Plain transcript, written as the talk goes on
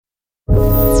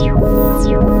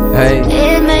Hey.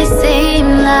 It may seem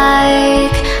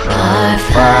like our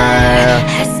fire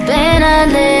has been a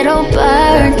little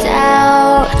burnt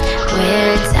out.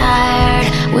 We're tired,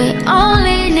 we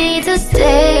only need to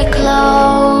stay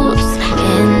close.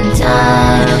 In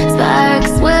time,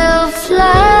 sparks will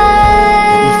fly.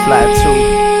 We fly too,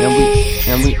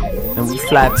 and we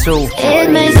fly too. It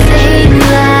may seem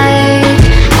like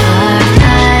our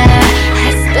fire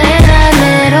has been a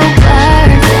little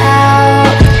burnt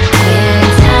out. We're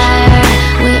tired,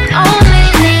 we only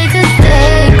need to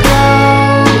stay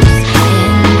close.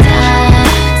 In time,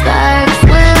 sparks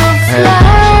will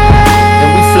fly. And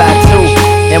we fly too,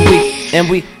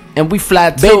 and we fly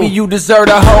too. Baby, you deserve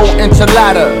a whole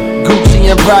enchilada,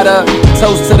 Gucci and Prada.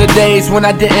 Toast to the days when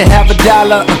I didn't have a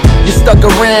dollar. You stuck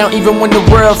around even when the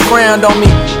world frowned on me.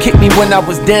 Kicked me when I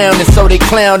was down and so they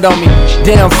clowned on me.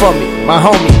 Down for me, my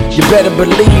homie, you better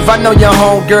believe. I know your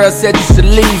homegirl said you should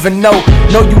leave. And know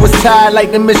you was tired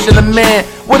like the Michelin Man.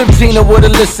 What if Tina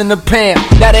would've listened to Pam?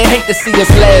 Now they hate to see us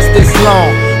last this long.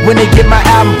 When they get my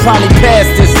album, probably past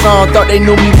this song. Thought they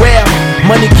knew me well.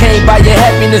 Money can't buy your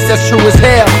happiness, that's true as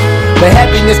hell. But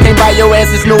happiness can't buy your ass,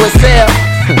 it's new as hell.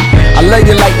 I love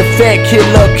you like the fat kid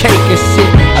love cake and shit.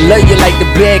 I love you like the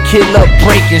bad kid love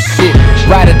breaking shit.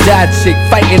 Ride or die chick,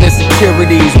 fighting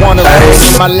insecurities. Wanna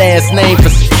raise my last name for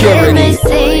security. It may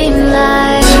seem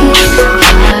like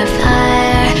our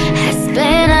fire has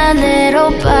been a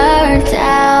little burnt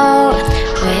out.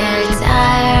 We're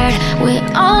tired, we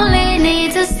only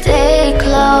need to stay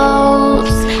close.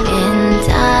 In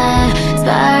time,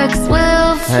 sparks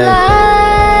will fly.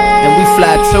 And we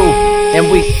fly too,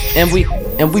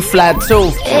 and we fly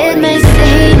too. It may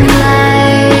seem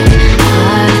like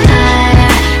our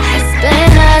fire has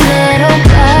been a little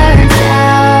burnt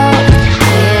out.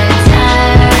 We're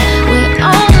tired, we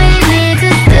only need to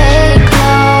stay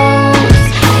close.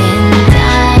 In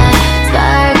time,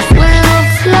 sparks will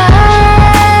fly.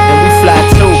 And we fly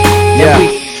too,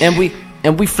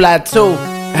 and we fly too.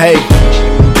 Hey,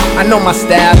 I know my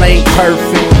style ain't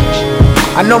perfect.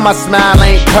 I know my smile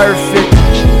ain't perfect.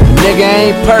 Nigga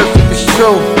ain't perfect, it's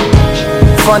true.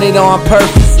 Funny though, I'm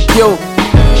perfect for you.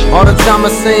 All the time I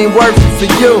seem worth it for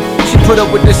you. She put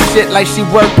up with this shit like she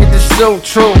worked it, it's so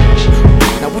true.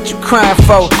 Now what you crying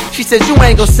for? She said you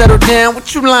ain't gon' settle down.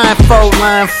 What you lying for,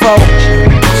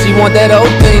 She want that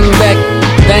old thing back.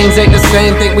 Things ain't the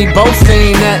same, think we both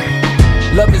seen that.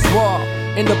 Love is war,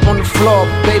 end up on the floor.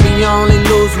 Baby, you only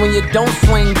lose when you don't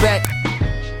swing back.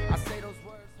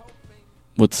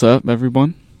 What's up,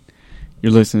 everyone?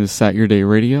 You're listening to Saturday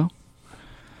Radio.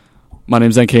 My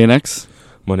name's NKNX.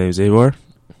 My name's Abar.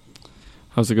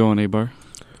 How's it going, Abar?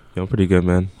 Yeah, I'm pretty good,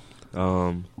 man.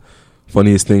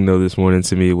 Funniest thing, though, this morning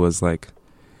to me was, like,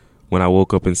 when I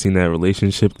woke up and seen that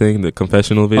relationship thing, the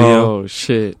confessional video. Oh,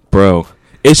 shit. Bro,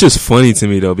 it's just funny to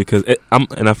me, though, because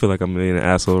I feel like I'm being an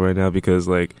asshole right now because,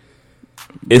 like,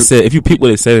 it said, if you peep what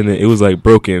it said in it, it was, like,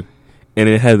 broken. And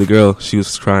it had the girl, she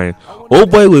was crying. Old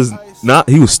boy was not,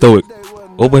 he was stoic.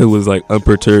 Old boy was, like,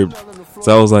 unperturbed.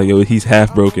 So I was like, yo, he's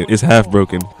half broken. It's half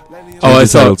broken. Oh, I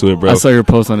saw to it, bro. I saw your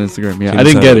post on Instagram. Yeah, I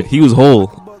didn't get it. He was whole.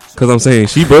 Because I'm saying,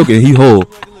 she broke it, he whole.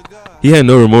 He had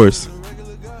no remorse.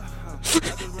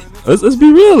 Let's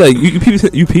be real. Like,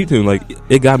 you peeped him. Like,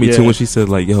 it got me too when she said,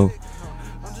 like, yo,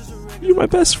 you're my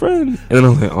best friend. And then I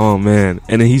was like, oh, man.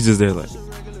 And then he's just there, like.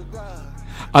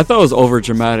 I thought it was over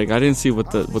dramatic. I didn't see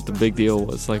what the big deal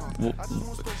was. Like,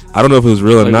 I don't know if it was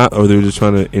real or not, or they were just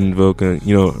trying to invoke a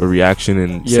reaction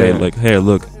and say, like, hey,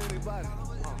 look,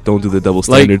 don't do the double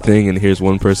standard thing, and here's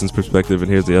one person's perspective,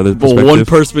 and here's the other perspective.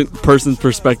 One person's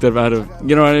perspective out of,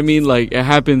 you know what I mean? Like, it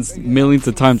happens millions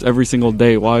of times every single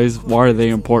day. Why are they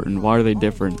important? Why are they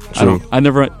different? True. I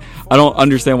don't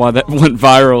understand why that went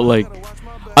viral. Like,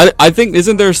 I think,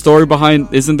 isn't there several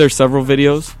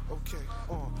videos?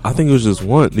 I think it was just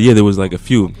one. Yeah, there was like a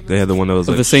few. They had the one that was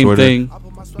like the same shorter. thing.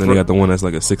 Then they got the one that's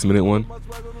like a 6-minute one.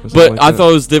 But like I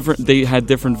thought it was different. They had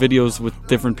different videos with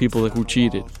different people who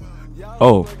cheated.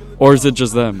 Oh. Or is it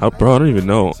just them? Bro, I don't even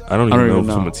know. I don't even know if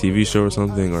it's from a TV show or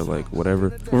something or like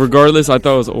whatever. Regardless, I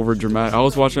thought it was over dramatic. I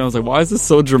was watching, I was like, why is this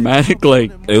so dramatic?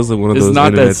 Like, it was like one of those. It's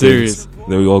not that serious.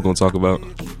 That we all gonna talk about.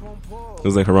 It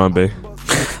was like Harambe.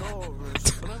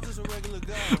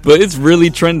 But it's really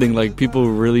trending. Like, people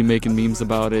are really making memes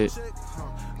about it.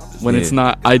 When it's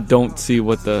not, I don't see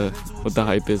what the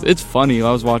hype is. It's funny.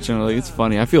 I was watching it, like, it's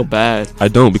funny. I feel bad. I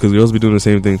don't, because girls be doing the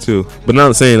same thing too. But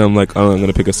not saying I'm like, oh, I'm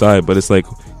gonna pick a side, but it's like,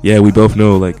 yeah, we both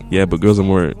know, like, yeah, but girls are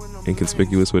more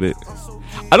inconspicuous with it.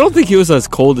 I don't think he was as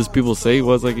cold as people say he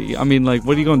was. Like, I mean, like,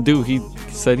 what are you gonna do? He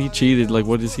said he cheated. Like,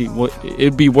 what is he? What?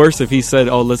 It'd be worse if he said,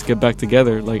 oh, let's get back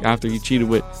together. Like, after he cheated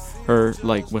with her,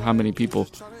 like, with how many people?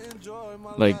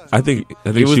 Like, I think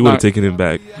was she would not- have taken him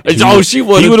back. she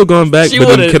would. He would have gone back, she but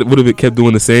then would've- would have kept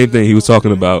doing the same thing he was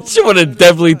talking about She would have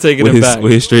definitely taken with him his back.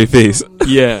 with his straight face.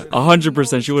 Yeah,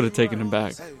 100%. She would have taken him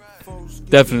back.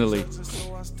 Definitely.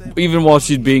 Even while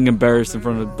she's being embarrassed in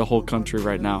front of the whole country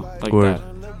right now, like Word.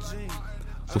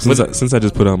 that. Well, since I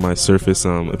just put out my surface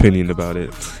opinion about it,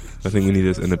 I think we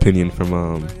need an opinion from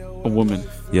A woman.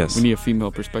 yes, We need a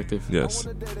female perspective. yes.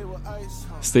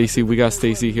 Stacy, we got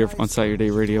Stacy here on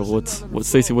Saturday Radio.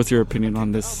 Stacy? What's your opinion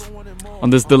on this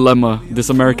dilemma, this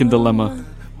American dilemma?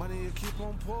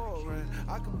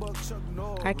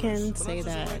 I can say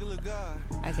that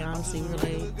I can honestly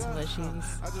relate to what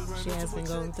she has been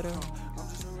going through,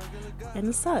 and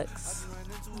it sucks.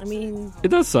 I mean, It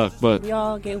does suck, but we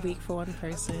all get weak for one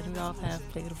person. We all have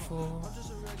played a fool,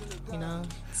 you know.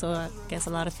 So I guess a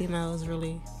lot of females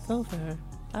really feel for her.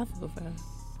 I feel for her.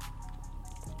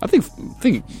 I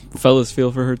think fellas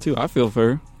feel for her too. I feel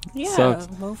for her. Yeah, Sucks.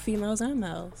 both females and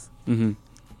males. Mm-hmm.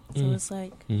 So it's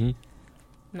like Mm-hmm.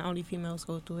 not only females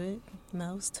go through it,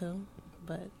 males too.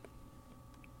 But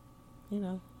you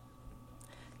know,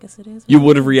 guess it is. You what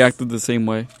would it have is. reacted the same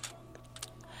way.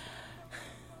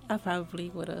 I probably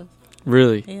would have.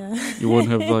 Really? Yeah. You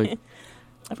wouldn't have like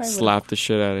I probably slapped the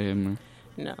shit out of him.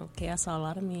 Or... No, okay, I saw a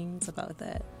lot of memes about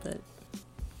that, but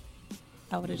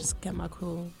I would have just kept my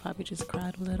cool, probably just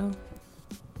cried a little.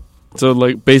 So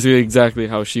like basically exactly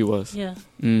how she was. Yeah.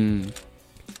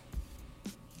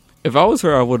 If I was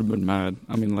her, I would have been mad.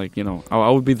 I mean, like, you know, I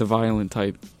would be the violent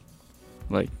type.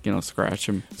 Like, you know, scratch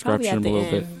him Probably a at the little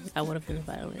bit, end, I would have been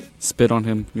violent. spit on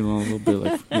him, you know, a little bit,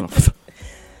 like, you know.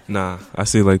 Nah, I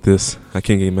say it like this. I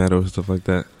can't get mad over stuff like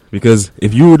that because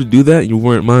if you were to do that, you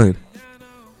weren't mine.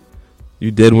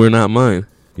 You dead were not mine.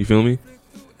 You feel me?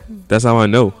 That's how I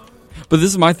know. But this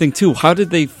is my thing too. How did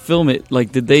they film it?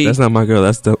 Like, did they? That's not my girl.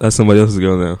 That's somebody else's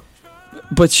girl now.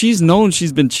 But she's known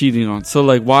she's been cheating on. So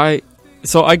like, why?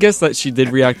 So I guess that she did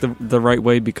react the right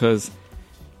way because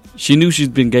she knew she's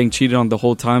been getting cheated on the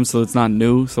whole time. So it's not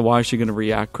new. So why is she gonna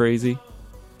react crazy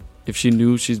if she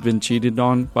knew she's been cheated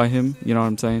on by him? You know what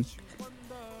I'm saying?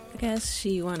 I guess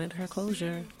she wanted her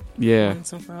closure. Yeah.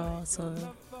 Once and for all, so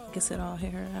I guess it all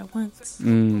hit her at once.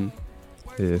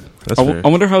 Yeah, that's I fair.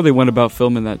 wonder how they went about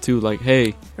filming that too. Like,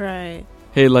 hey, Right.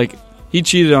 like he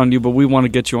cheated on you, but we want to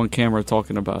get you on camera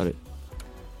talking about it.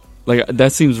 Like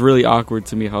that seems really awkward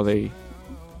to me how they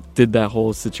did that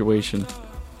whole situation.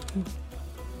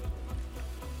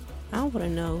 I want to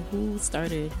know who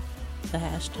started the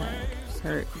hashtag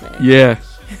 #HurtBag. Yeah.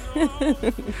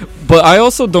 But I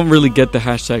also don't really get the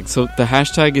hashtag. So the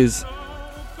hashtag is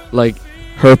like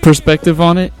her perspective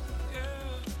on it,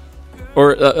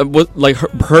 or what? Like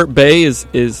hurt Bay is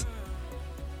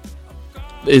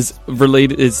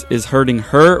related is hurting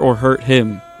her or hurt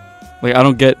him. Like I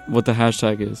don't get what the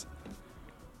hashtag is.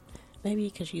 Maybe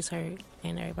because she's hurt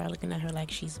and everybody looking at her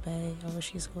like she's bad or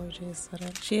she's gorgeous. So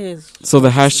that she is. So the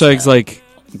gorgeous as hashtag's hell. like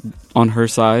on her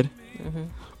side. Mhm.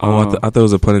 Oh, I thought it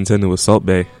was a pun intended with Salt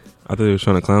Bay. I thought they were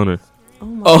trying to clown her. Oh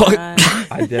my Oh.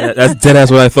 god. That's dead ass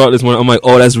what I thought this morning. I'm like,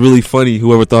 oh, that's really funny.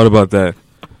 Whoever thought about that.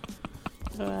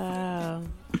 Wow.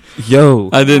 Yo,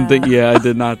 I didn't think. Yeah, I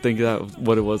did not think that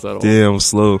what it was at all. damn,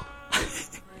 slow.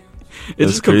 It's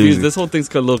That's just confused. crazy. This whole thing's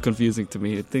a little confusing to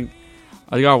me.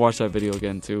 I gotta watch that video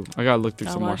again too. I gotta look through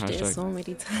I some more watched it hashtags. so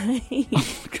many times.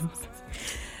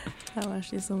 I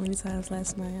watched it so many times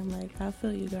last night. I'm like, I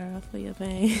feel you, girl. I feel your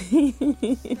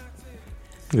pain.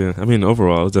 Yeah, I mean,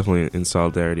 overall, I was definitely in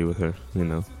solidarity with her. You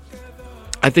know,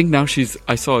 I think now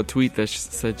I saw a tweet that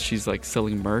said she's like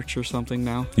selling merch or something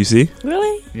now. you see,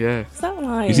 Really? Yeah, Stop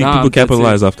lying. you see, Nah, people that's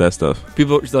capitalize off that stuff.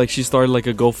 people like she started like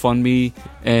a GoFundMe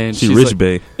and She she's rich like,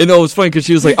 Bay. You know, it's funny because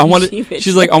she was like, I want She rich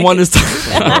She's like, I bae. want to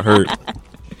start. Got hurt.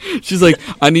 She's like,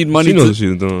 I need money. She knows what she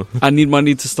was doing. I need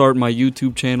money to start my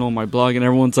YouTube channel, my blog, and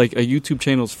everyone's like, a YouTube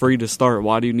channel is free to start.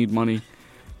 Why do you need money?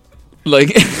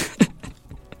 Like,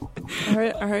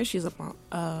 I heard she's a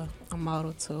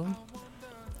model too.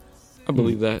 I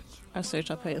believe that. I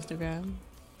searched up her Instagram.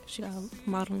 She got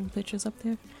modeling pictures up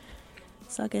there.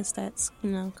 So I guess that's,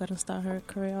 gonna start her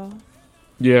career off.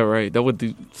 Yeah, right. That would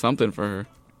do something for her.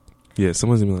 Yeah,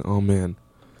 someone's gonna be like, oh man,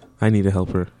 I need to help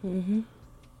her. Mm-hmm.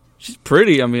 She's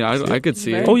pretty. I mean, I could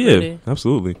see it. Oh yeah, pretty.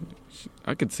 absolutely.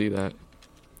 I could see that.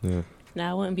 Yeah.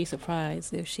 Now I wouldn't be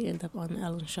surprised if she ended up on the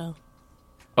Ellen show.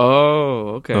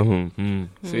 Oh, okay.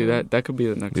 See, that could be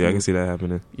the next Yeah, I one. can see that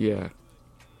happening. Yeah.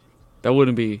 That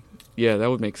wouldn't be... Yeah, that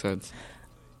would make sense.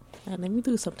 Now, let me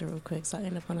do something real quick so I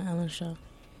end up on the Ellen show.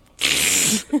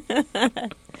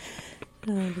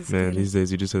 I'm just Man, kidding. these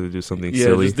days you just have to do something Yeah,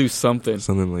 silly, just do something.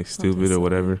 something like Something stupid or silly.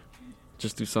 whatever.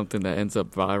 Just do something that ends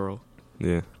up viral.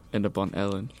 Yeah. end up on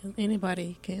Ellen.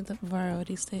 Anybody can end up viral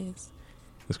these days.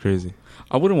 That's crazy.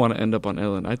 I wouldn't want to end up on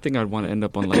Ellen. I think I'd want to end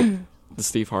up on like the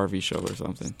Steve Harvey show or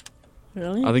something.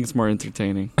 Really? I think it's more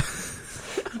entertaining.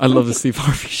 I love the Steve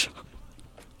Harvey show.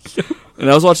 And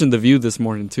I was watching The View this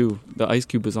morning too. The Ice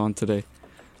Cube is on today,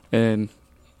 and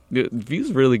the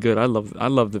View's really good. I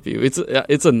love The View.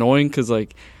 It's annoying because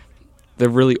like they're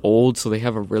really old, so they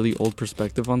have a really old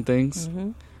perspective on things.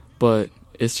 Mm-hmm. But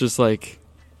it's just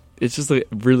a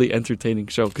really entertaining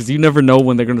show because you never know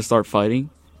when they're gonna start fighting,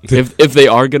 if they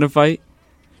are gonna fight.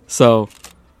 So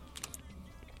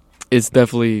it's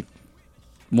definitely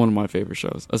one of my favorite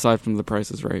shows, aside from The Price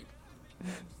is Right.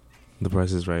 The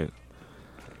Price is Right.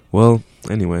 Well,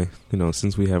 anyway,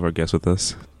 since we have our guest with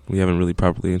us, we haven't really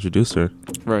properly introduced her.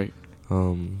 Right.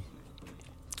 I'll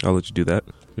let you do that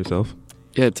yourself.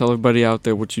 Yeah, tell everybody out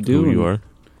there what you do. Who you are.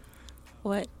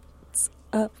 What's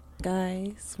up,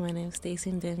 guys? My name's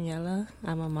Stacy Daniella.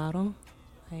 I'm a model.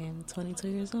 I am 22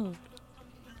 years old.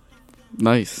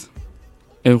 Nice.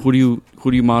 And who do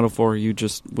you model for? Are you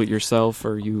just with yourself,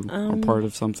 or you are part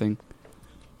of something?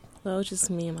 Well, it's just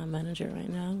me and my manager right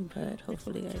now, but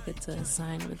hopefully I get to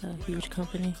sign with a huge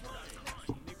company.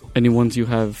 Any ones you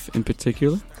have in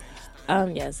particular?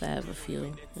 Yes, I have a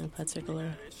few in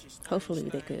particular. Hopefully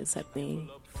they could accept me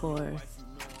for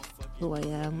who I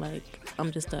am. Like,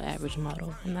 I'm just an average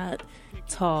model. I'm not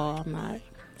tall, I'm not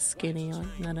skinny, or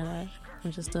none of that.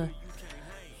 I'm just a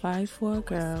 5'4"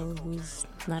 girl who's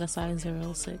not a size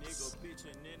 06.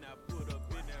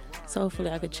 So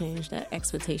hopefully I could change that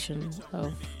expectation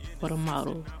of what a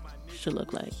model should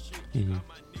look like.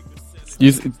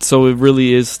 Mm-hmm. So it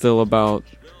really is still about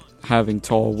having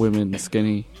tall women,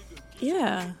 skinny.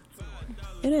 Yeah,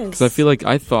 it is. Because I feel like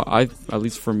at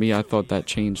least for me, I thought that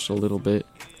changed a little bit.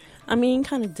 I mean,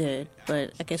 kind of did,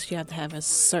 but I guess you have to have a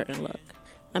certain look.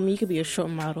 I mean, you could be a short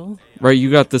model. Right,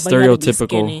 you got the but you have to be stereotypical.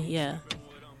 skinny, yeah.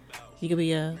 You could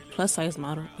be a plus size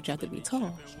model, but you have to be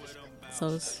tall. So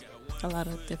it's a lot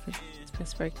of different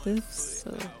perspectives.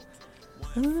 So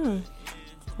I don't know.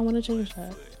 I want to change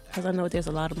that because I know there's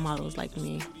a lot of models like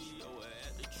me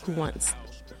who wants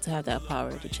to have that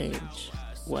power to change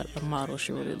what a model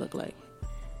should really look like.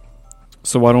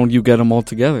 So why don't you get them all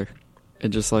together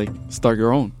and just like start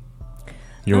your own?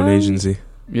 Your own agency.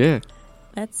 Yeah.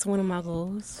 That's one of my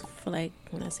goals for like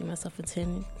when I see myself in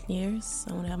 10 years.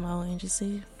 I want to have my own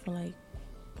agency for like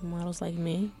models like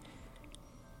me.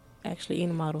 Actually,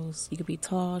 any models. You could be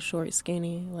tall, short,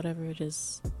 skinny, whatever.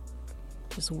 Just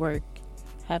work,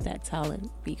 have that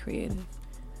talent, be creative,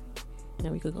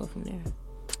 and we could go from there.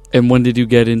 And when did you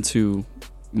get into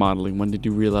modeling? When did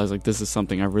you realize like this is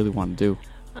something I really want to do?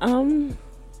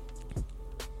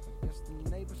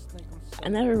 I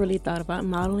never really thought about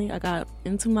modeling. I got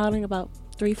into modeling about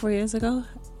 3-4 years ago,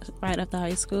 right after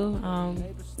high school.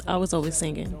 I was always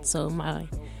singing, so my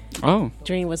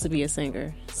dream was to be a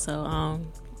singer. So,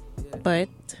 but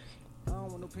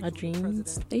my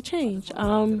dreams, they change. I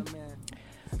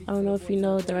don't know if you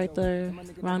know director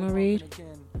Ronald Reed.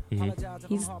 Mm-hmm.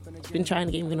 He's been trying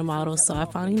to get me to model, so I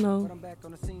finally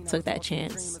took that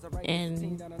chance.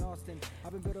 And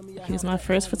he was my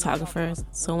first photographer.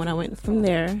 So when I went from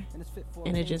there,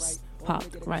 and it just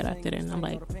popped right after that, and I'm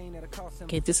like,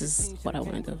 okay, this is what I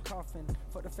want to do.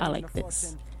 I like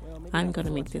this. I'm going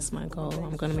to make this my goal.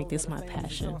 I'm going to make this my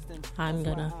passion. I'm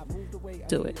going to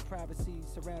do it.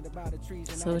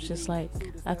 So it's just like,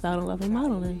 I fell in love with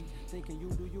modeling.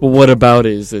 Well, what about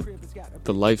it? Is it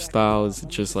the lifestyle? Is it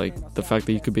just like the fact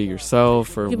that you could be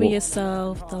yourself? Or you could be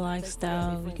yourself, the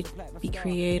lifestyle. You could be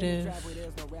creative.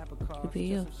 You could be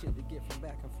you.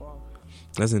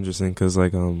 That's interesting because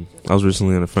like I was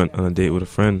recently on a date with a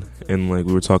friend, and like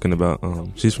we were talking about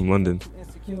she's from London,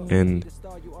 and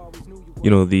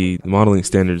the modeling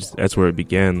standards, that's where it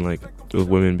began, like with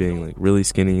women being like really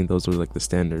skinny. Those were like the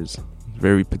standards,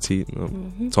 very petite,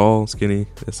 tall, skinny,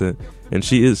 that's it. And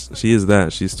she is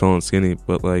that, she's tall and skinny,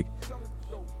 but like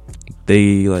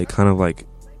they like kind of like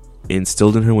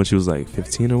instilled in her when she was like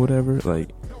 15 or whatever, like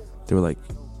they were like,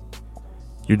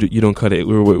 you don't cut it,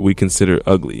 we're what we consider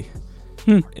ugly.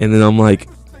 And then I'm like,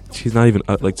 she's not even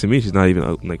like, to me she's not even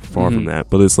like far from that,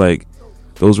 but it's like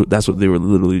that's what they were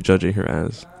literally judging her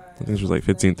as. I think she was like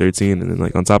 15, 13, and then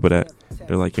like on top of that,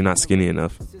 they're like, you're not skinny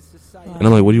enough. And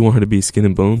I'm like, what do you want her to be, skin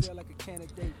and bones?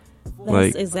 That's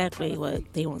like exactly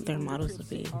what they want their models to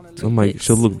be. I'm like,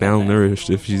 she'll look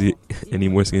malnourished if she's any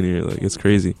more skinnier. Like, it's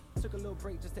crazy.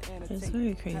 It's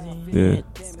very crazy. Yeah.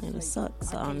 And it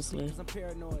sucks, honestly.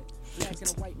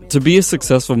 To be a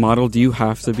successful model, do you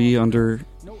have to be under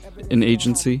an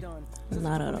agency?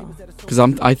 Not at all. Because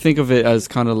I think of it as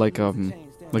kind of like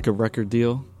a record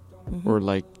deal, or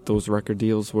like those record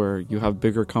deals where you have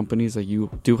bigger companies that you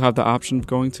do have the option of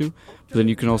going to, but then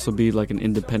you can also be like an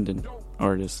independent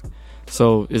artist.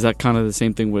 So is that kind of the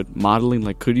same thing with modeling?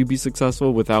 Like, could you be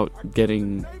successful without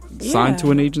getting signed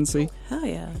to an agency? Hell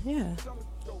yeah, yeah.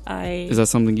 Is that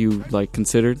something you like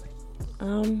considered?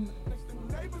 I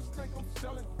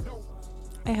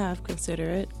have considered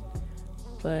it,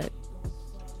 but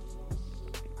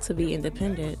to be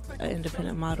independent, an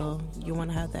independent model, you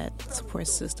want to have that support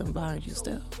system behind you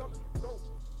still.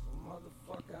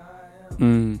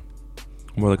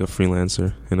 More like a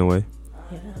freelancer in a way.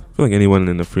 Yeah. I feel like anyone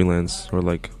in a freelance or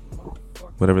like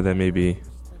whatever that may be,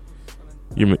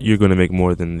 you're going to make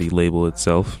more than the label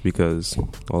itself because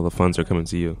all the funds are coming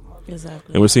to you.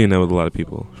 Exactly. And we're seeing that with a lot of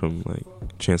people, from like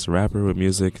Chance the Rapper with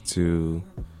music to,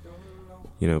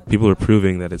 you know, people are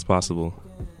proving that it's possible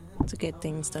to get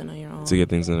things done on your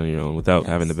own. Without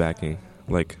having the backing.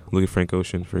 Like, look at Frank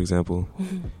Ocean, for example.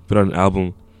 Put out an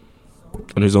album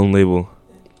on his own label,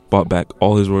 bought back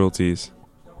all his royalties,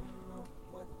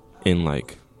 and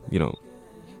like, you know,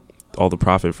 all the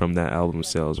profit from that album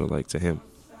sales are like to him.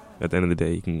 At the end of the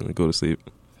day, you can like, go to sleep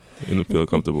and feel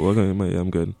comfortable. Okay, I'm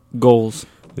good. Goals.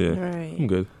 Yeah, right. I'm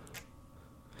good.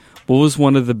 What was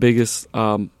one of the biggest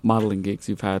modeling gigs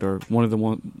you've had, or one of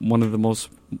the most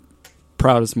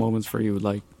proudest moments for you?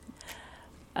 Like,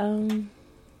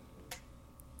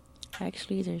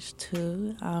 actually, there's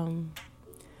two.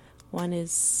 One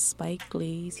is Spike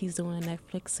Lee's. He's doing a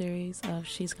Netflix series of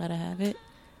She's Gotta Have It.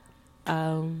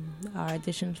 I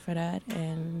auditioned for that,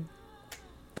 and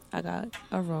I got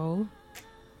a role.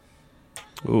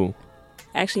 Ooh.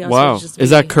 Actually, I was wow. supposed to Is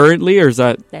that be- currently, or is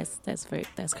that? That's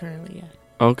currently, yeah.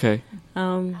 Okay.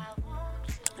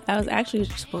 I was actually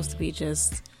supposed to be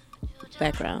just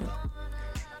background,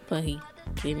 but he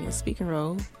gave me a speaking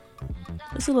role.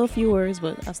 It's a little few words,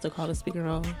 but I still call it a speaking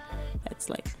role. That's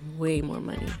like way more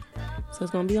money. So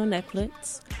it's gonna be on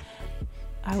Netflix.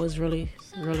 I was really,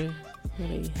 really,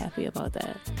 really happy about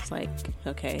that. It's like,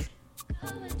 okay,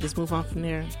 just move on from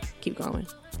there, keep going.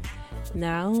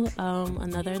 Now,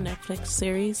 another Netflix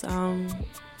series,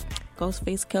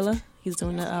 Ghostface Killer. He's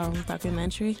doing a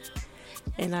documentary.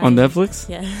 And on Netflix?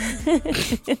 Yeah.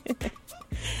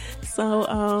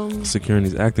 So, securing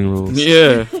these acting roles.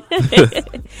 Yeah.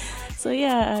 So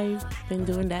yeah, I've been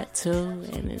doing that too,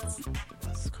 and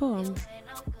it's cool.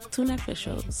 2 Netflix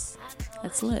shows.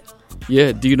 That's lit.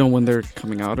 Yeah. Do you know when they're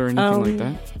coming out or anything like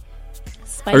that?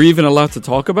 Spike, Are you even allowed to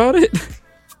talk about it?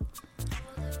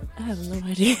 I have no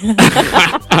idea.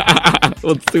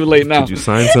 Well, it's too late now. Did you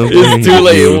sign something? It's too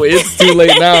late. It's too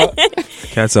late now.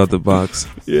 Cat's out the box.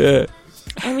 Yeah.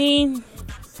 I mean,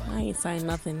 I ain't signed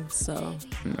nothing, so All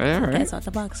right. that's out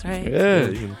the box, right? Yeah.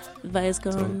 you can- But it's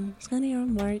gonna air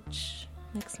in March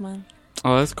next month.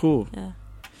 Oh, that's cool. Yeah,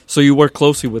 So you work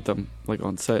closely with them, like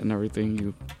on set and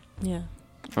everything. yeah.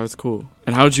 Oh, that's cool.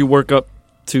 And how did you work up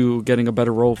to getting a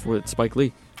better role with Spike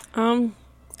Lee? I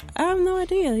have no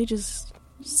idea. He just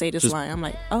say this Just- line. I'm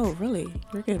like, oh, really?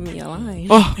 You're giving me a line?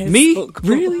 Oh, That's me? so cool.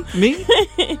 Really? Me?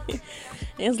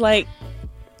 It's like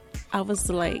I was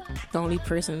the only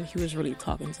person he was really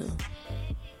talking to.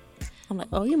 I'm like,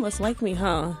 oh, you must like me,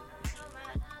 huh?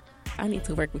 I need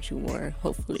to work with you more,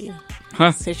 hopefully,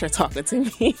 Huh? since you're talking to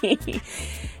me.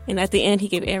 And at the end, he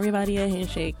gave everybody a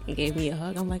handshake and gave me a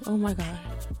hug. I'm like, oh my God,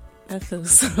 that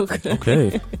feels so good.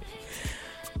 Okay.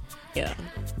 Yeah.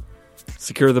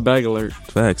 Secure the bag alert.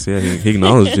 Facts, yeah. He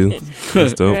acknowledged you.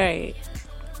 That's dope. Right.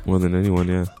 More than anyone,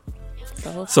 yeah.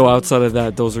 So outside of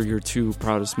that, those are your 2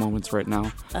 proudest moments right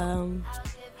now.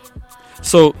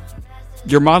 So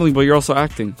you're modeling, but you're also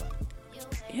acting.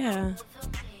 Yeah.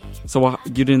 So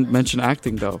you didn't mention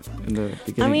acting though in the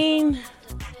beginning. I mean,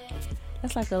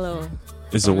 that's like a little.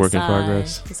 It's a on the work in side.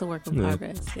 progress. It's a work in Yeah.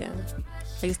 progress. Yeah.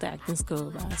 I used to act in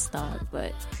school, but I stopped.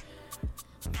 But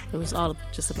it was all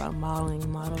just about modeling.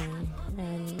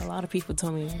 And a lot of people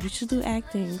told me, you should do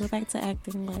acting. Go back to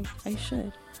acting. Like, I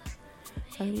should.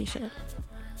 I really should.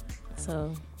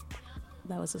 So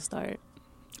that was the start.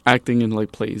 Acting in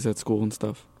like plays at school and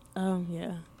stuff.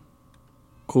 Yeah.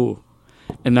 Cool.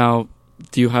 And now,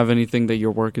 do you have anything that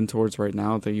you're working towards right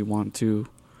now that you want to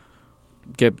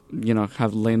get,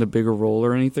 have land a bigger role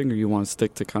or anything, or you want to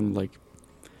stick to kind of like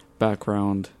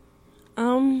background?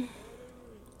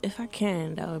 If I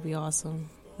can, that would be awesome.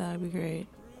 That would be great.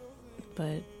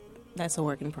 But that's a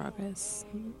work in progress.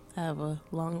 I have a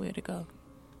long way to go.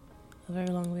 A very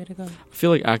long way to go. I feel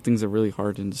like acting's a really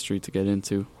hard industry to get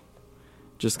into.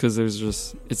 Just because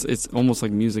it's almost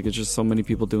like music. It's just so many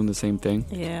people doing the same thing.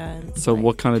 Yeah. So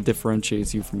what kind of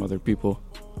differentiates you from other people?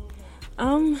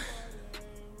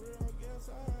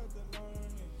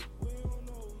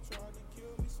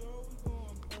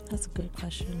 good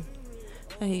question.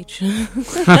 I hate you.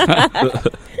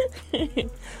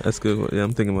 That's good. Yeah,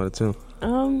 I'm thinking about it too.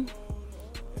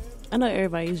 I know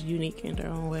everybody's unique in their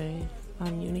own way.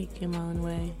 I'm unique in my own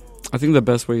way. I think the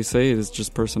best way to say it is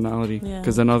just personality. Yeah.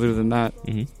 Because then other than that,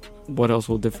 Mm-hmm. what else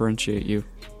will differentiate you?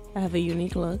 I have a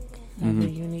unique look. I have a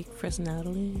unique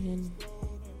personality, and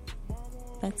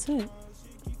that's it.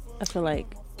 I feel like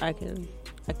I can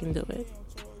do it.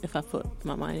 If I put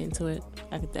my mind into it,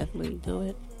 I could definitely do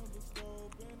it.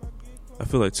 I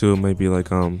feel like too, it might be like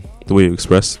the way you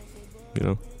express, you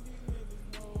know,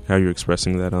 how you're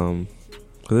expressing that.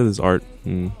 Because it is art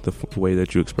and the way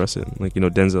that you express it. Like, you know,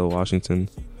 Denzel Washington.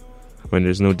 When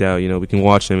there's no doubt, you know, we can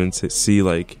watch him and see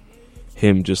like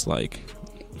him just like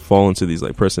fall into these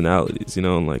like personalities, you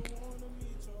know, and like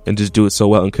and just do it so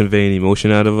well and convey an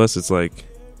emotion out of us. It's like,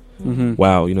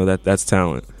 wow, you know, that's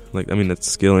talent. Like, I mean, that's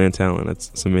skill and talent.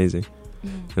 It's amazing.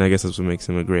 And I guess that's what makes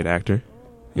him a great actor,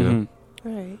 you know.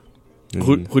 Right.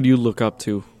 Who do you look up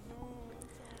to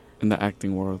in the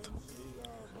acting world?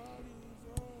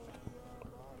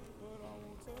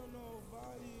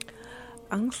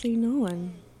 Honestly, no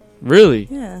one. Really?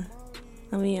 Yeah.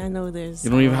 I mean, I know there's... You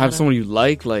don't even have someone you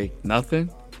like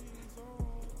nothing?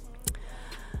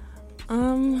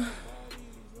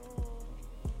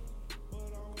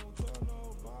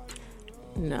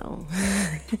 No.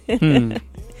 I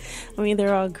mean,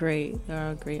 they're all great. They're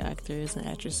all great actors and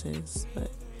actresses,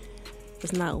 but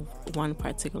it's not one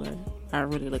particular I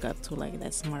really look up to, like,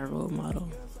 that's my role model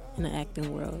in the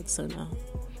acting world, so no.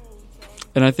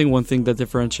 And I think one thing that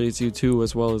differentiates you too,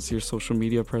 as well as your social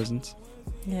media presence.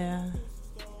 Yeah.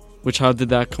 Which, how did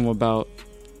that come about?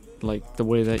 Like, the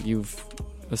way that you've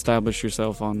established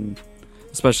yourself on,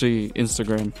 especially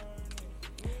Instagram.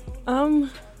 I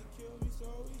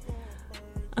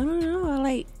don't know.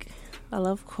 I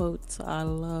love quotes. I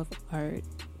love art.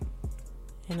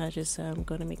 And I just said I'm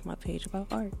going to make my page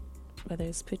about art. Whether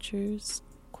it's pictures,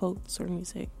 quotes, or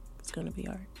music, it's going to be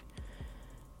art.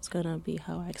 It's going to be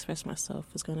how I express myself.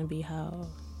 It's going to be how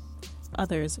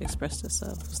others express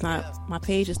themselves. It's not, my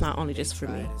page is not only just for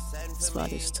me. It's for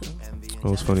others too.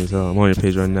 Oh, it's funny as hell. I'm on your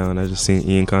page right now, and I just seen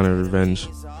Ian Connor Revenge.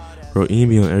 Bro, Ian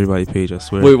be on everybody's page, I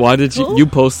swear. Wait, why did you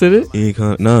posted it? Ian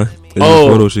Connor, nah. It's a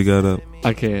photo she got up.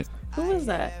 I can't. Who was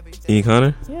that? Ian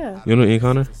Connor? Yeah. You know Ian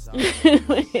Connor?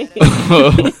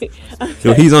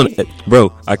 Yo, he's on,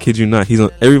 bro, I kid you not, he's on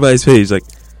everybody's page, like,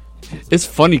 it's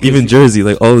funny. even Jersey,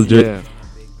 like all the Jersey. Yeah.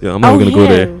 Yo, I'm not gonna go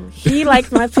there. He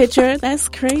liked my picture. That's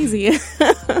crazy.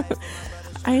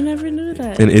 I never knew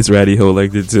that. And It's Ratty Ho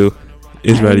liked it too.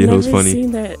 It's Ratty Ho's I've never funny.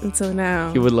 seen that until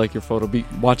now. He would like your photo.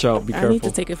 Watch out. Be I careful. need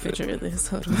to take a picture of this.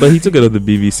 Hold on. But he took it of the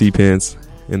BBC pants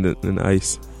in the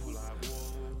ice.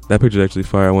 That picture's actually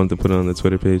fire. I wanted to put it on the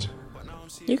Twitter page.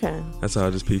 You can. That's how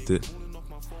I just peeped it.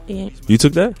 Yeah. You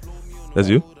took that? That's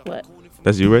you? What?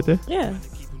 That's you right there? Yeah.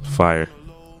 Fire.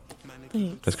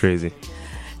 Thanks. That's crazy.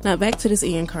 Now back to this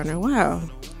Ian Connor. Wow.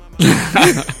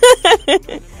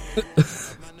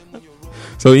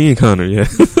 So Ian Connor, yeah.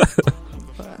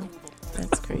 Wow.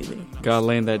 That's crazy. Gotta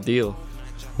land that deal.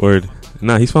 Word.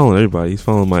 Nah, he's following everybody. He's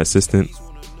following my assistant.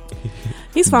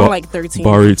 He's following like 13.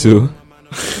 Bari too. No,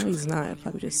 he's not.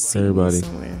 Probably just seeing Everybody. me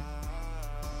somewhere.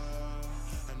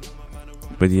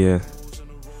 But yeah,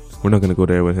 we're not gonna go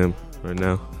there with him right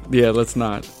now. Yeah, let's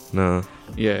not. Nah.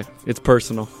 Yeah, it's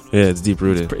personal. Yeah, it's deep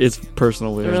rooted. It's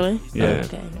personal with him. Really? Yeah. Oh,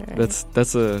 okay. All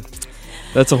right.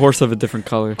 That's a horse of a different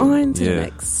color. On to the Yeah.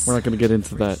 next. We're not gonna get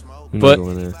into that. We're But- not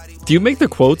going there. Do you make the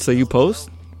quotes that you post?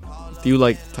 Do you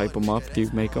like type them up? Do you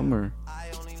make them or?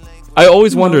 I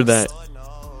always wondered that.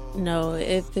 No,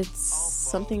 if it's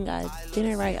something I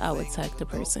didn't write, I would tag the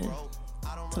person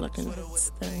to look into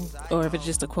this thing. Or if it's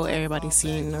just a quote everybody's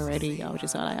seen already, I would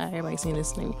just say, like, everybody's seen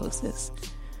this, let me post this.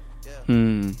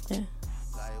 Yeah.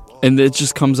 And it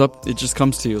just comes up. It just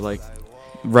comes to you like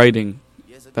writing.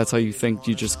 That's how you think.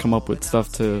 You just come up with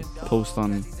stuff to post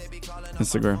on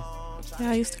Instagram. Yeah,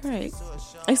 I used to write.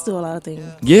 I used to do a lot of things.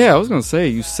 Yeah, I was gonna say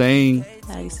you sang,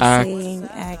 I used to Act. sing,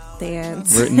 act,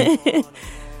 dance. written,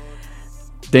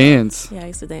 dance Yeah, I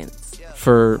used to dance.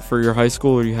 for your high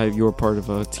school, or you were part of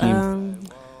a team.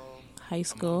 High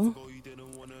school.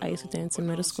 I used to dance in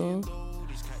middle school.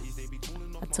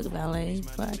 I took ballet,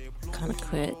 but I kind of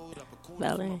quit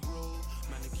ballet.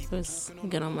 It was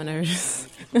getting on my nerves.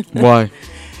 Why?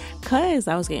 Because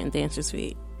I was getting dancer's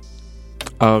feet.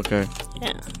 Oh, okay.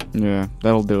 Yeah. Yeah,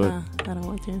 that'll do it. I don't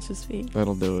want dancer's feet.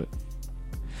 That'll do it.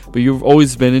 But you've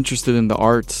always been interested in the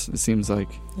arts. It seems like.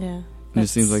 Yeah. And it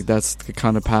seems like that's the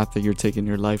kind of path that you're taking in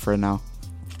your life right now.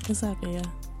 Exactly, yeah.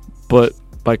 But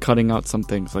by cutting out some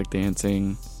things like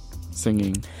dancing,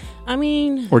 singing, I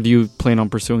mean, or do you plan on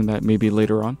pursuing that maybe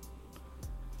later on?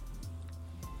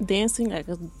 Dancing, I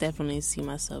could definitely see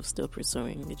myself still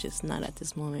pursuing. It's just not at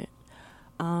this moment.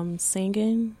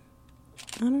 Singing,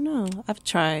 I don't know. I've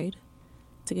tried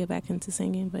to get back into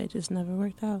singing, but it just never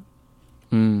worked out.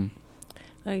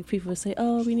 Like, people say,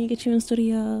 oh, we need to get you in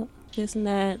studio, this and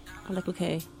that. I'm like,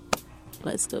 okay,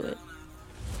 let's do it.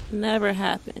 Never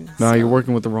happened. No, you're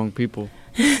working with the wrong people.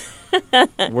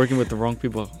 Working with the wrong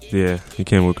people. Yeah, you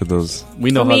can't work with those. We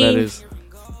know how that is.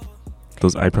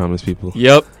 Those I promise people.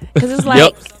 Yep. Because it's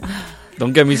like...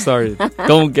 Don't get me started.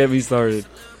 Don't get me started.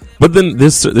 But then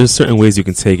there's certain ways you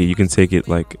can take it. You can take it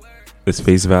like as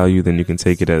face value. Then you can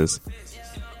take it as...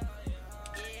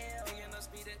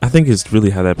 I think it's really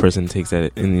how that person takes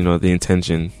that, and you know, the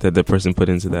intention that the person put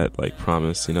into that like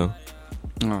promise. You know.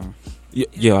 Oh.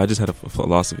 Yeah, I just had a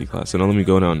philosophy class, so don't let me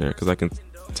go down there because I can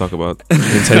talk about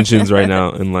intentions right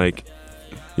now, and like,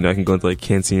 you know, I can go into like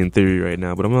Kantian theory right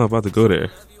now, but I'm not about to go there.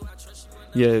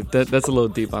 Yeah, that's a little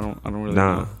deep. I don't really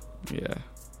know. Yeah.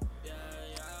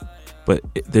 But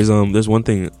there's one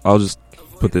thing. I'll just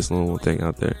put this little thing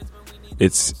out there.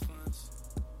 It's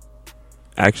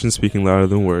action speaking louder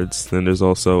than words. Then there's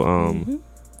also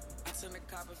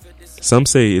some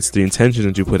say it's the intention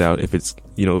that you put out. If it's,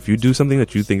 you know, if you do something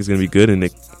that you think is going to be good and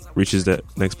it reaches that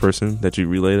next person that you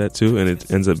relay that to, and it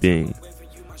ends up being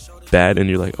bad, and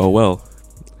you're like, oh well.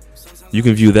 You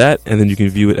can view that, and then you can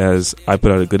view it as I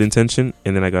put out a good intention,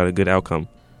 and then I got a good outcome.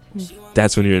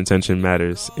 That's when your intention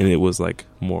matters, and it was like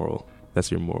moral. That's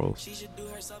your moral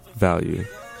value.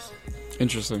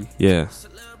 Interesting. Yeah.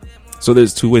 So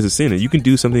there's two ways of seeing it. You can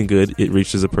do something good, it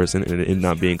reaches a person, and it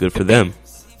not being good for them.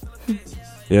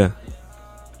 Yeah.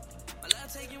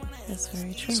 That's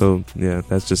very true. So yeah,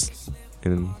 that's just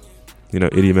an, you know,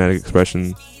 idiomatic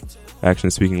expression. Action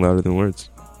speaking louder than words.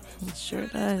 It sure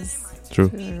does. True.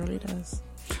 It really does.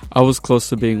 I was close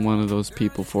to being one of those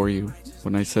people for you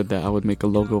when I said that I would make a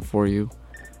logo for you,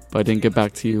 but I didn't get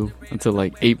back to you until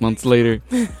like 8 months later.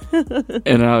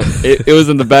 And it was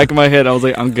in the back of my head. I was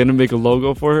like, I'm gonna make a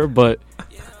logo for her, but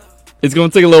it's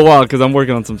gonna take a little while because I'm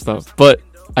working on some stuff. But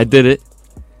I did it,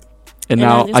 and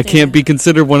now I can't be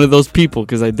considered one of those people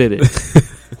because I did it.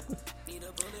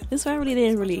 This one really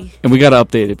didn't really. And we gotta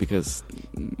update it because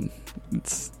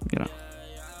it's, you know,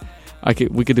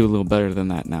 we could do a little better than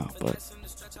that now,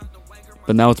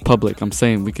 but now it's public. I'm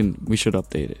saying we should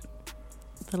update it.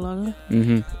 The logo?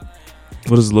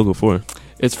 What is the logo for?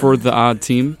 It's for the odd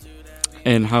team.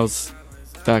 And how's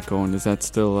that going? Is that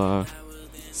still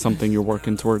something you're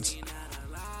working towards?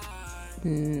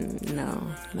 No,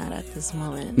 not at this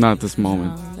moment. Not at this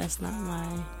moment. No, that's not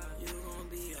my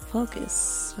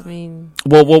focus. I mean...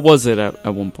 Well, what was it at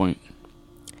one point?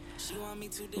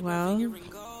 Well,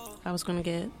 I was going to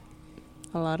get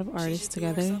a lot of artists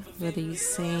together, whether you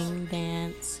sing,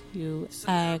 dance, you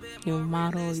act, you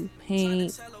model, you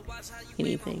paint,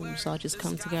 anything. We all just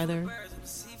come together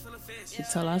to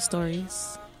tell our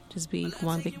stories, just be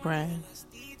one big brand.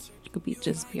 It could be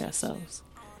just be ourselves.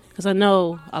 Because I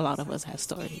know a lot of us have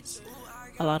stories.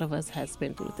 A lot of us has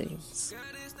been through things.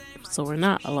 So we're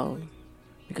not alone.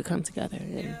 We could come together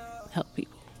and help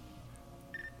people.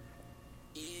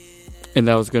 And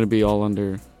that was going to be all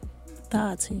under... The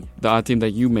odd team. The odd team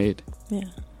that you made? Yeah.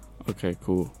 Okay,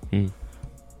 cool.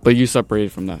 But you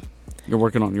separated from that. You're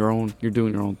working on your own. You're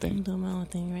doing your own thing. I'm doing my own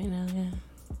thing right now, yeah.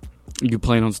 You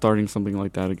plan on starting something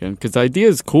like that again? Because the idea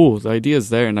is cool. The idea is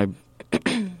there, and I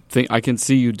think I can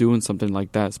see you doing something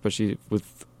like that, especially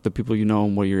with the people you know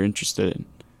and what you're interested in.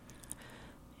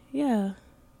 Yeah.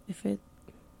 If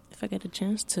I get a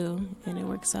chance to and it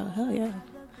works out, hell yeah.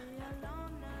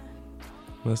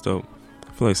 That's dope.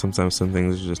 I feel like sometimes some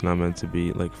things are just not meant to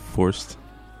be like forced.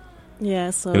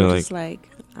 Yeah, so you know, just like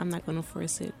I'm not gonna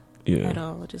force it at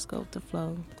all. Just go with the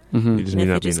flow. You just and may if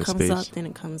not it be in just the comes space. up, then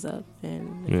it comes up,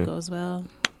 and if it goes well,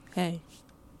 hey,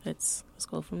 let's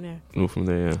go from there. Move from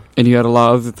there, yeah. And you had a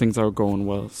lot of other things that were going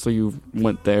well, so you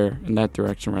went there in that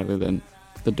direction rather than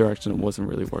the direction that wasn't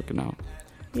really working out.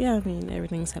 Yeah, I mean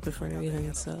everything's happened for a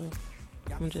reason, so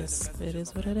it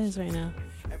is what it is right now.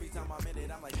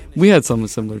 We had something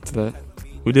similar to that.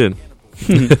 We did.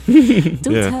 Do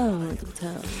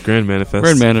tell. Grand Manifest.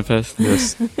 Grand Manifest.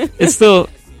 Yes. It's still,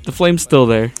 the flame's still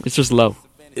there. It's just low.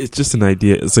 It's just an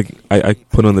idea. It's like I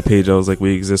put on the page, I was like,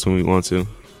 we exist when we want to.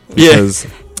 Yeah. Because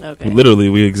literally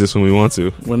we exist when we want to.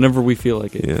 Whenever we feel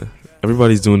like it. Yeah.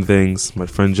 Everybody's doing things. My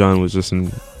friend John was just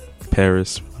in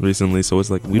Paris recently, so it's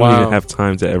like we don't even have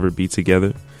time to ever be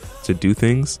together to do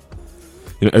things.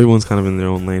 You know, everyone's kind of in their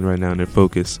own lane right now in their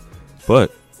focus.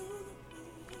 But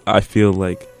I feel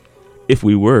like if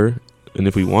we were, and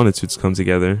if we wanted to come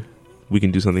together, we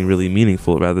can do something really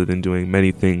meaningful rather than doing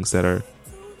many things that are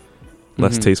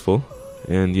less tasteful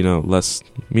and less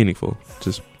meaningful.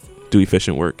 Just do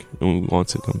efficient work, and we want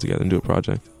to come together and do a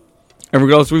project. And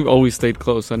regardless, we've always stayed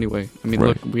close anyway. I mean,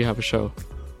 Right. look, we have a show.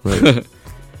 Right.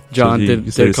 John So you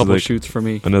did say a this is couple like shoots for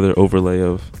me. Another overlay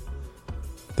of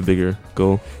the bigger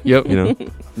goal. Yep.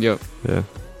 Yeah.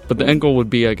 But the end goal would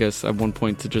be, I guess, at one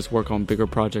point to just work on bigger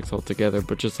projects altogether,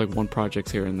 but just like one project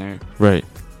here and there. Right.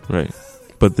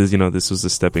 But this was the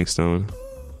stepping stone.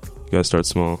 You gotta start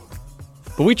small.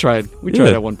 But we tried. We Yeah.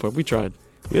 tried at one point. We tried.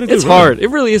 We had a good It's run. hard. It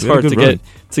really is We had a hard good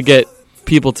to get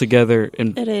people together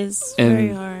and It is And- very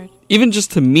hard. even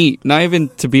just to meet, not even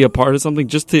to be a part of something,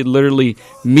 just to literally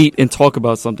meet and talk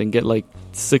about something. Get like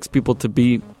 6 people to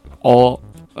be all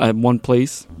at one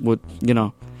place with,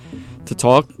 to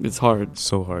talk. It's hard.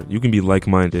 So hard. You can be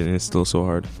like-minded, and it's still so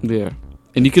hard. Yeah.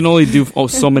 And you can only do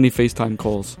so many FaceTime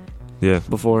calls Yeah.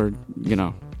 before,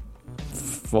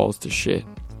 falls to shit.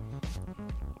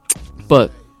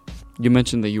 But you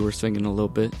mentioned that you were singing a little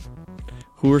bit.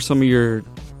 Who are some of your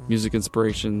music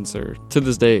inspirations, or to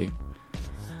this day?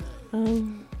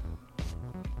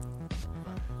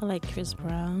 I like Chris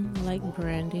Brown. I like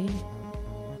Brandy.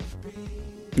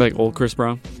 Like old Chris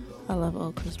Brown? I love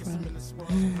old Chris Brown.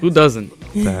 Who doesn't?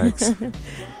 Facts.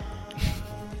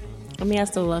 I mean, I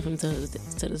still love him to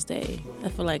this day. I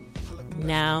feel like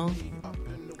now,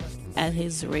 at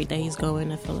his rate that he's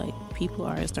going, I feel like people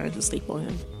are starting to sleep on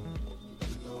him.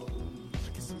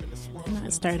 They're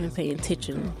not starting to pay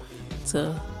attention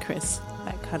to Chris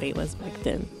like how they was back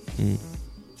then.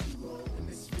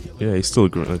 Yeah, he's still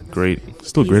great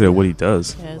at what he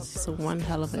does. Yeah, he's a one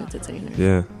hell of an entertainer.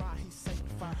 Yeah.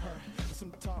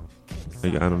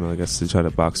 Like, I don't know. I guess to try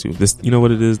to box you. This, you know what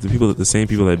it is? The same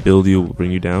people that build you will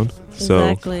bring you down. So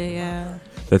Exactly. Yeah.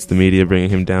 that's the media bringing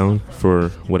him down for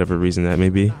whatever reason that may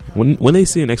be. When they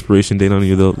see an expiration date on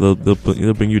you,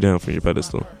 they'll bring you down from your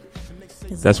pedestal.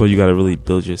 That's why you got to really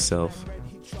build yourself.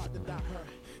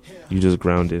 You just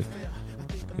grounded,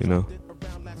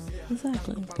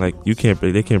 Exactly. Like they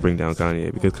can't bring down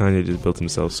Kanye because Kanye just built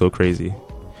himself so crazy.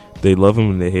 They love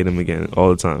him and they hate him again all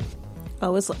the time.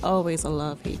 Oh, it's always a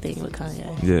love-hate thing with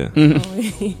Kanye. Yeah,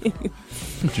 Always.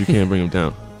 but you can't bring him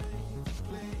down.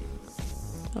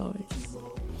 Always.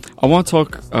 I want to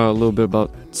talk a little bit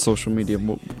about social media.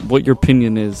 What your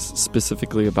opinion is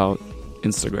specifically about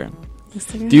Instagram?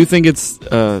 Instagram? Do you think it's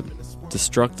a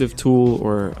destructive tool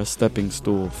or a stepping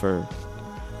stool for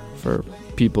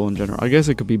people in general? I guess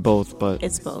it could be both, but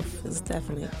It's both. It's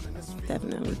definitely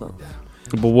both.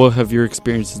 what have your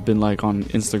experiences been like on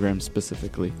Instagram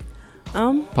specifically?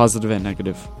 Positive and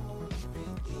negative.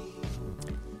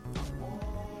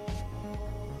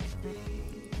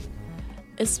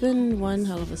 It's been one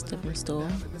hell of a stepping stool.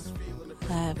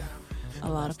 I have a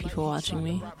lot of people watching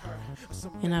me,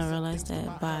 and I realized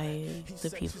that by the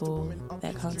people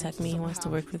that contact me and wants to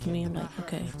work with me, I'm like,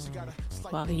 okay,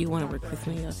 wow, you want to work with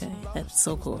me? Okay, that's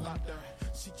so cool.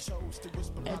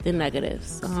 The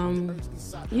negatives.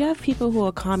 You have people who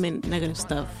will comment negative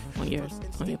stuff on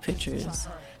your pictures.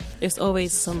 There's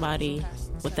always somebody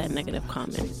with that negative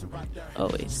comment.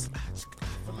 Always.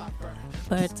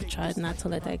 But to try not to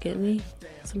let that get me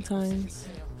sometimes,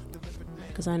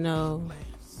 because I know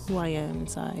who I am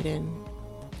inside, and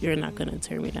you're not gonna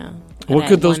turn me down. What That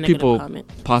could those one negative people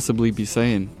comment. possibly be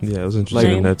saying? Yeah, I was interested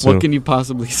Like, in that too. what can you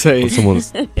possibly say? On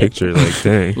someone's picture, like,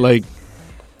 dang, Like,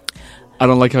 I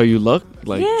don't like how you look,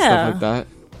 like Yeah. stuff like that.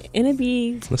 And it'd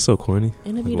be that's so corny.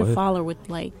 the what? follower with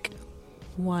like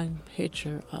one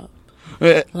picture up,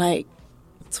 Eh, like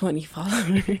 20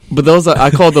 followers. But those are, I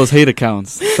call those hate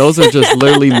accounts. Those are just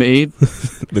literally made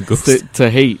The ghost. to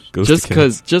hate, Ghost just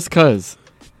account. cause.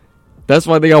 That's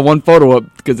why they got one photo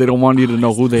up, because they don't want you to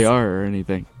know who they are or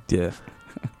anything. Yeah.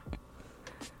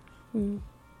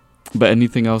 But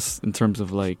anything else in terms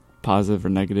of like positive or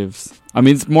negatives? I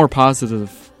mean, it's more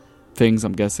positive things,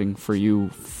 I'm guessing, for you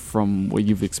from what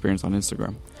you've experienced on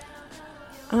Instagram.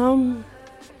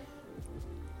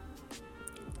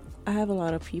 I have a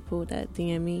lot of people that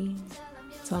DM me,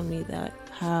 tell me that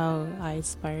how I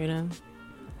inspire them,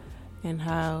 and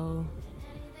how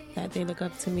that they look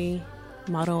up to me,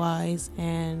 model-wise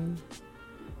and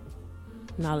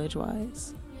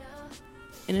knowledge-wise,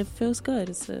 and it feels good.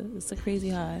 It's a crazy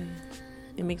high.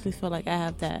 It makes me feel like I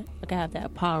have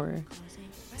that power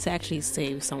to actually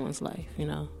save someone's life.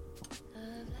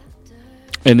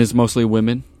 And it's mostly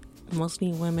women.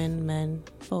 Mostly women, men,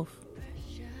 both.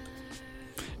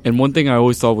 And one thing I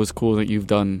always thought was cool that you've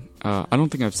done, I don't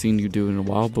think I've seen you do in a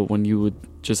while, but when you would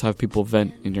just have people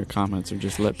vent in your comments or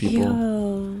just let people,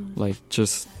 like,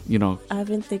 just, I've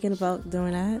been thinking about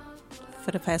doing that for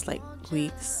the past,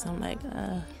 weeks. I'm like,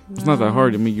 it's not that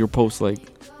hard. I mean, your posts, like,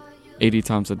 80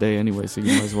 times a day anyway, so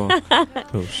you might as well.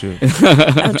 Oh shit.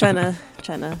 I'm trying to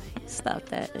stop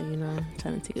that,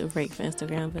 trying to take a break from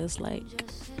Instagram, but it's like.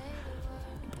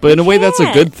 But in a way, that's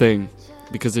a good thing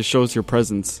because it shows your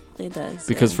presence. It does.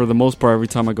 Because for the most part, every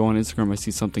time I go on Instagram, I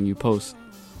see something you post.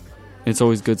 It's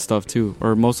always good stuff too.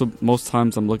 Or most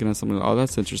times, I'm looking at something. Oh,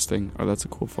 that's interesting. Or that's a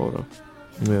cool photo.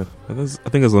 Yeah, I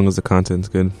think as long as the content's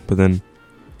good, but then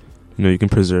you can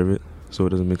preserve it so it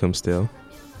doesn't become stale.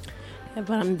 Yeah,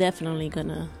 but I'm definitely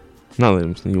gonna. Not let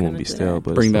him. You won't be stale, that.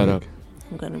 But bring that up.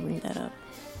 I'm gonna bring that up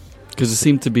because it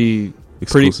seemed to be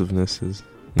exclusiveness is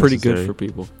pretty good for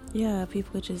people. Yeah,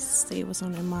 people just say what's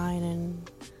on their mind and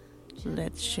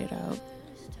let shit out,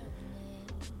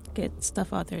 get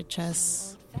stuff out their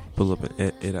chest. Pull up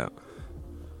and it out.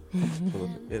 Pull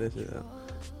up and it out.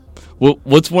 Well,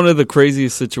 what's one of the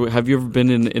craziest situations? Have you ever been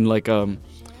in like a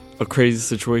crazy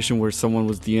situation where someone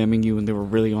was DMing you and they were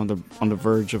really on the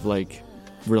verge of like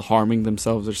real harming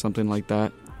themselves or something like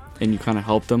that, and you kind of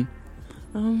helped them?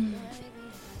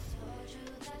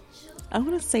 I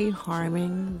wouldn't say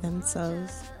harming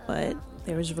themselves, but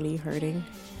they was really hurting,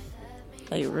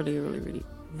 like really, really, really,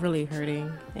 really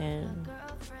hurting, and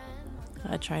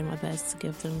I tried my best to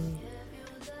give them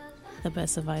the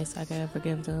best advice I could ever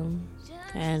give them,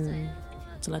 and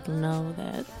to let them know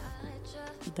that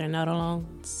they're not alone.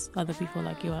 There's other people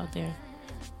like you out there.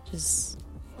 Just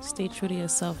stay true to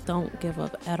yourself. Don't give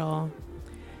up at all.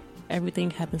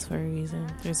 Everything happens for a reason.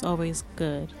 There's always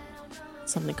good,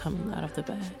 something coming out of the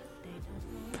bad.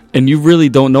 And you really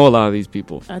don't know a lot of these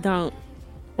people. I don't.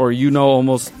 Or you know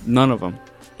almost none of them.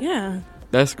 Yeah.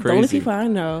 That's crazy. The only people I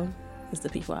know is the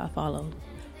people I follow.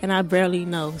 And I barely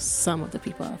know some of the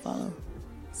people I follow.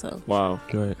 So. Wow.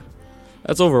 Right.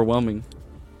 That's overwhelming.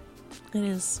 It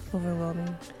is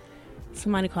overwhelming.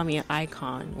 Somebody called me an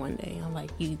icon one day. I'm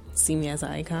like, you see me as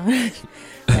an icon?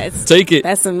 Take it.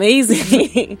 That's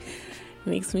amazing.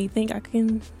 Makes me think I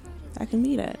can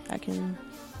be that. I can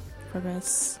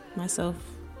progress myself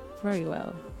very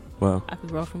well. Wow. I can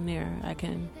grow from there. I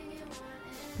can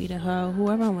be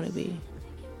whoever I want to be.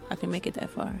 I can make it that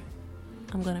far.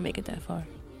 I'm going to make it that far.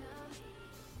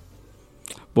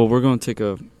 Well, we're going to take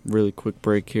a really quick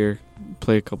break here,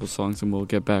 play a couple songs, and we'll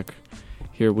get back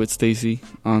here with Stacy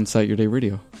on Cite Your Day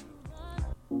Radio.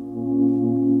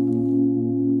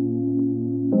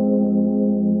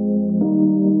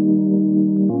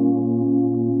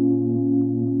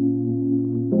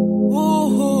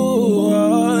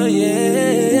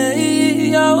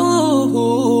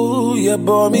 You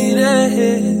bore me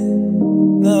there.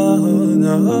 No.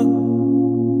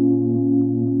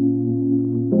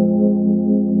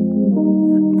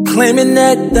 I'm claiming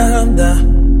that dumb.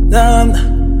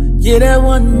 Yeah, that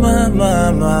one,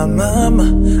 mama.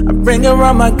 I bring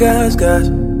around my guys. Cause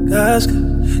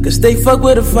they fuck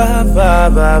with a 5.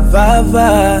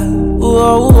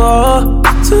 Whoa.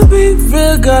 To be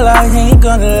real, girl, I ain't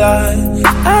gonna lie.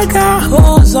 I got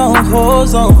hoes on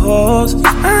hoes.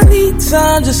 I need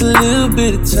time, just a little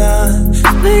bit of time.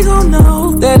 They gon'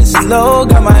 know that it's slow,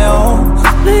 got my own.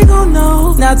 They gon'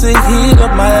 know not to heat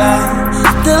up my line,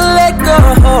 to let go.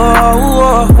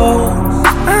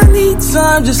 I need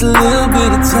time, just a little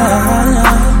bit of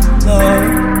time.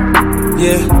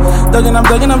 Yeah, I'm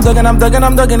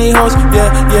dugging these hoes.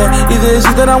 Yeah. Either it's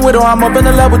you that I'm with or I'm up in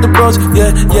the lab with the bros. Yeah.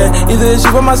 Either it's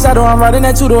you by my side or I'm riding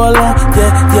that two-door alone.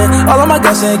 Yeah. All of my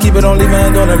guys saying keep it on, leave it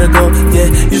and don't let it go. Yeah.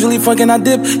 Usually fucking I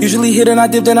dip, usually hit and I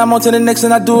dip, then I'm on to the next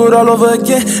and I do it all over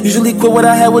again. Usually quit what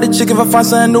I had with a chick if I find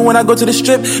something new when I go to the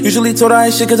strip. Usually told I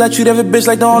ain't shit cause I treat every bitch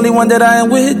like the only one that I am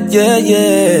with. Yeah.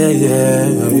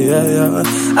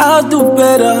 I'll do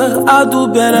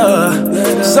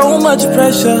better. So much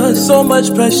pressure.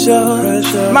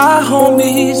 My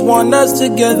homies want us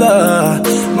together.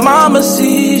 Mama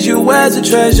sees you as a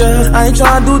treasure. I ain't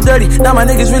tryna do dirty. Now my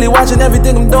niggas really watching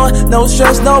everything I'm doing. No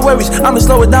stress, no worries. I'ma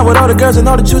slow it down with all the girls and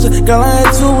all the choosers. Girl, I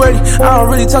ain't too worried. I don't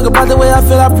really talk about the way I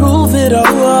feel. I prove it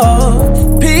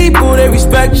all. People, they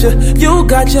respect you. You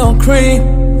got your own cream.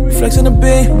 Flexing the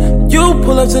beam. You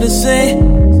pull up to the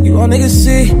scene. You all niggas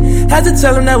see. Had to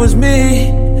tell them that was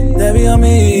me. That be on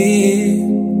me.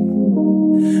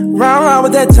 Round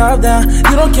with that top down. You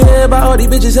don't care about all these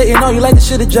bitches hating on you like the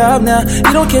shit a job now.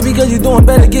 You don't care because you doing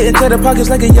better, getting to the pockets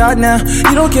like a yacht now.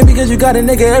 You don't care because you got a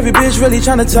nigga every bitch really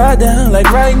tryna tie down. Like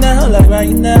right now.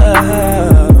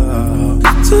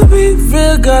 To be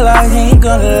real, girl, I ain't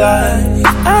gonna lie.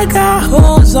 I got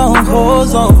hoes on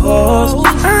hoes.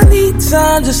 I need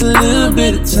time, just a little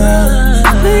bit of time.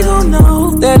 They gon'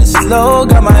 know that it's slow,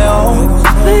 got my own.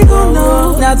 They gon'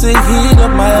 know not to heat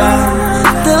up my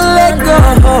line, to let go.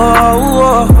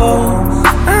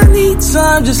 I need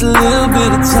time, just a little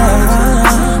bit of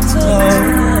time.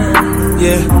 Oh,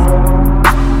 yeah.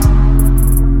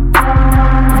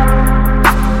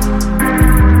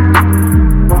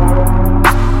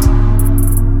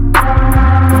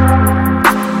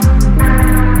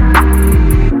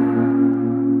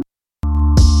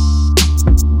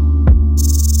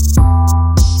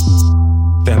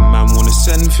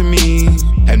 For me,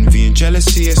 envy and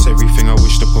jealousy, it's everything I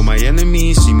wished upon my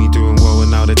enemies. See me doing well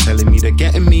and now they're telling me they're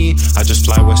getting me. I just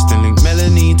fly Western Link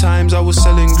Melanie, times I was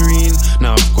selling green.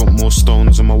 Now I've got more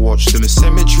stones on my watch than a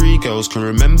cemetery. Girls can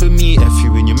remember me, F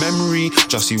you in your memory.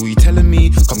 Just see what you telling me,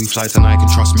 got me fly tonight, can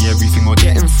trust me. Everything we're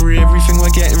getting free, everything we're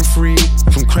getting free.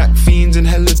 From crack fiends and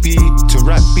hella beat to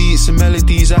rap beats and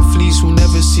melodies athletes will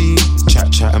never see.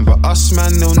 Chatting but us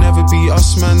man, they'll never be.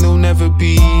 Us man, they'll never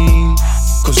be.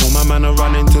 Cause all my man are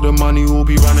running to the money, will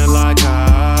be running like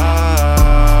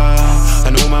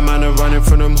and all my man are running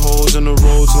from them holes on the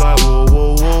roads like whoa,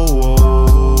 whoa, whoa,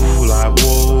 whoa. Like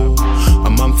whoa. A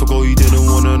month ago you didn't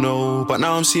wanna know, but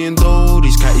now I'm seeing though.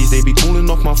 These catties, they be calling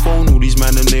off my phone. All these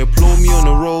man and they applaud me on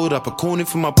the road. Up a corner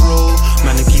for my bro.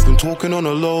 Man, they keep on talking on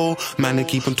the low. Man, they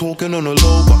keep on talking on the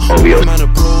low. But all my man are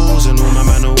bros, and all my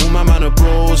man are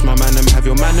bros. My man them have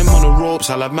your man them on the ropes.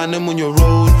 I'll have man them on your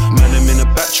road. Man them in a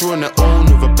battery on their own,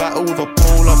 with a battle with a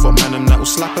pole. I've got man them that will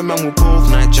slap a man with both.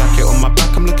 Night jacket on my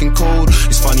back, I'm looking cold.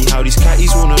 It's funny how these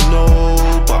catties wanna know,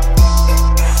 but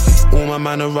all my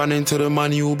man are running to the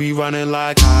money, will be running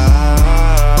like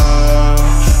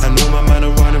and all my man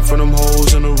are running from them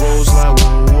holes in the roads like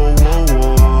whoa, whoa,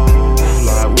 whoa, whoa.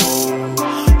 Like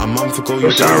whoa. A month ago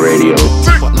you didn't radio,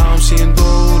 but now I'm seeing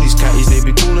though. These catties, they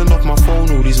be calling off my phone.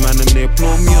 All these man and they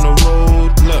applaud me on the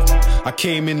road. Look, I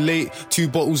came in late, 2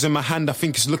 bottles in my hand, I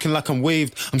think it's looking like I'm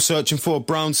waved. I'm searching for a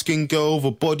brown skin girl with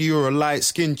a body or a light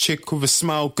skinned chick with a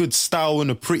smile, good style and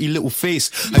a pretty little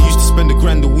face. I used to spend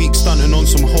 $1,000 a week stunting on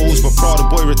some hoes, but proud the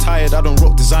boy retired, I don't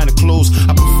rock designer clothes.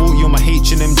 I put 40 on my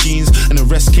H&M jeans and the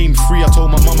rest came free. I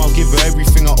told my mum I'll give her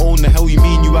everything I own. The hell you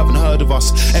mean you haven't heard of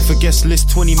us? F a guest list,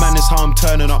 20 man is how I'm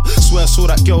turning up. Swear I saw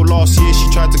that girl last year, she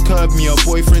tried to curb me. Her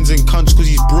boyfriend's in cunts cause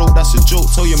he's broke, that's a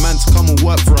joke. Tell your man to come and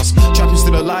work for us. Trapping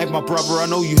still alive, my brother, I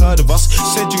know you heard of us.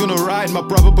 Said you're gonna ride, my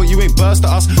brother, but you ain't burst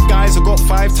at us. Guys, I got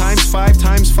 5 times 5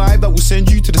 times 5 that will send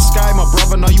you to the sky, my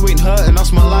brother. Now you ain't hurting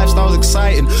us, my lifestyle's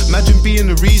exciting. Imagine being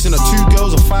the reason that 2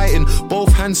 girls are fighting,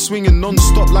 both hands swinging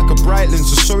non-stop like a Breitling.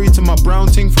 So sorry to my brown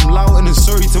ting from Loughton and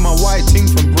sorry to my white ting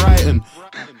from Brighton.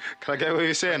 Can I get what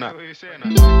you're saying that?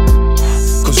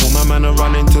 Cause all my man are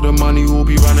running to the money, will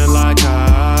be running like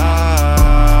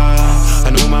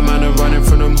and all my man are running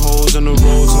from them holes on the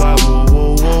roads like whoa,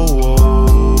 whoa, whoa,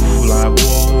 whoa. Like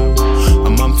whoa. A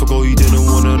month ago you didn't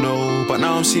wanna know, but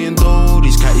now I'm seeing though.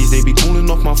 These catties, they be calling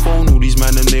off my phone. All these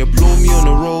man and they applaud me on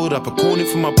the road. Up a corner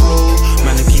for my bro.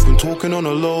 Man, they keep on talking on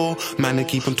the low. Man, they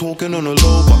keep on talking on the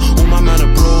low. But all my man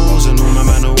are bros, and all my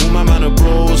man are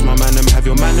bros. My man them have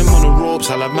your man them on the ropes.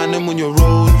 I'll have man them on your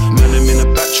road. Man them in a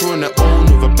battery on their own,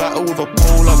 with a battle with a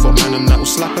pole. I've got man them that will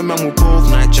slap a man with both.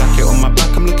 Night jacket on my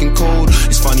back, I'm looking cold.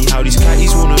 It's funny how these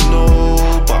catties wanna know,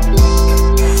 but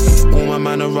all my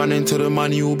man are running to the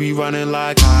money, will be running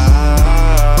like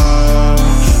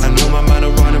and all my man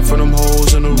are running from them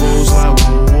holes in the roads like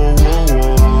whoa, whoa,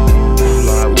 whoa, whoa.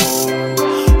 Like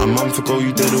whoa. A month ago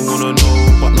you didn't wanna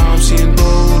know, but now I'm seeing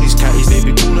though. These catties, they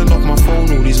be calling off my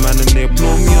phone. All these man and they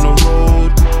applaud me on the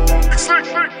road.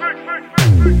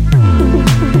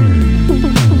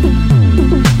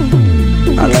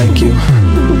 I like you.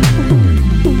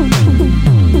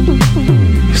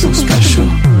 You're so special.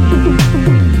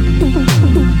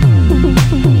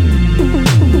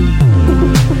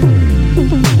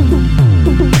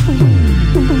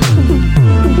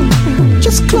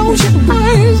 Just close your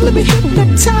eyes, let me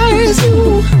hypnotize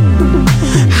you.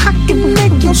 I can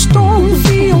make your storm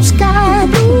feel sky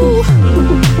blue.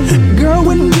 Girl,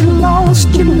 when you're lost,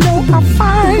 you know I'll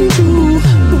find you.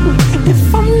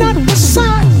 If I'm not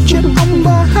beside you, I'm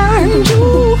behind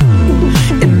you.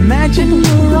 Imagine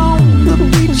you're on the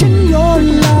beach and you're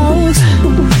lost.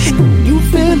 You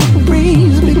feel the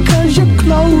breeze because your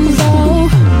clothes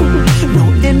off. No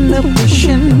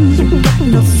inhibitions, you got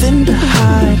nothing to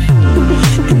hide.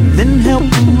 And then help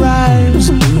them rise.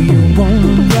 Do you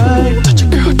wanna ride? Touch a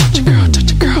girl, touch a girl,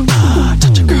 touch a girl.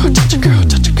 Touch a girl, touch a girl,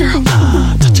 touch a girl.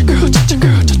 Touch a girl, touch a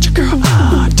girl, touch a girl.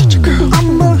 Touch a girl.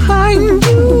 I'm behind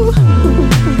you.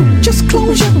 Just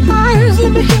close your eyes,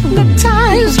 let me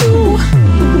hypnotize you.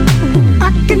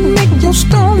 I can make your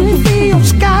storm feel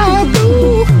sky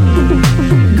blue.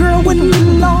 Girl, when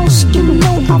you're lost, you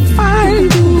know I'll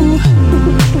find you.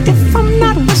 If I'm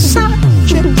not beside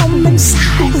you, I'm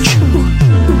inside you.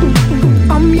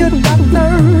 I'm your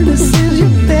doctor,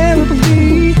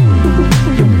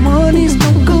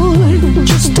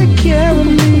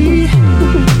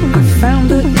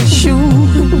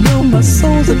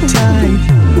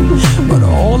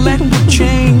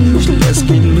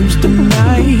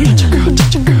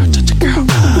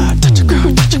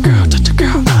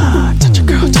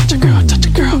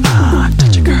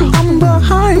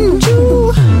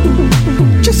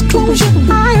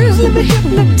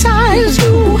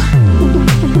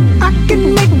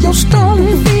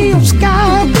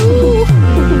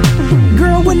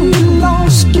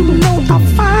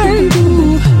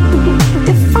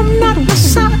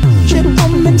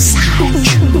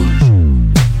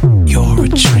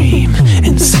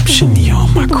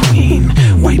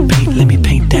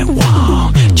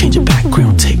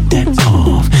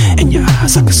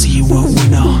 I can see what we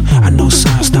know. I know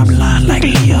signs, stop lying like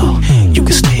Leo. You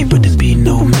can stay, but there be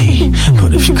no me.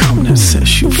 But if you come, that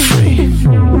sets you free.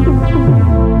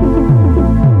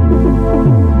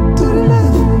 To the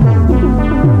left.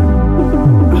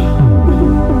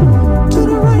 To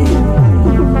the right.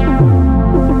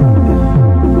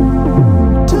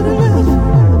 To the left.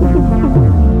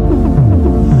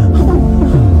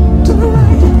 To the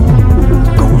right.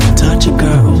 Go on and touch a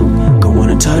girl. Go on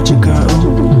and touch a girl.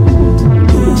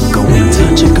 Go on and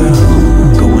touch a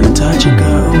girl. Go on and touch a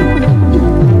girl.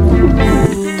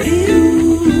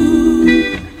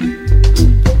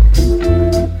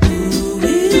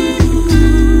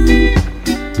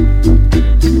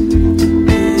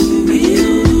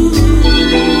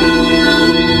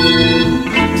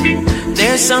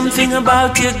 There's something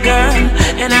about you, girl,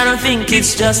 and I don't think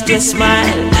it's just your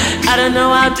smile. I don't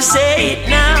know how to say it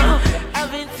now.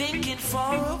 I've been thinking for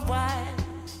a while.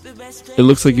 The best It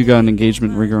looks like you got an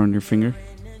engagement ring on your finger.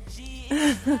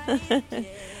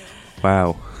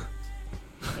 Wow.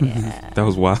 Yeah. That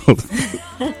was wild.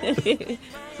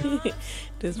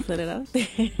 Just put it out there.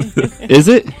 Is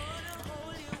it?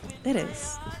 It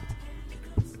is.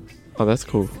 Oh, that's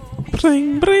cool.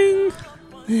 Bring, bring.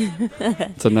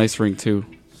 It's a nice ring too.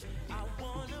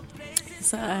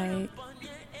 So I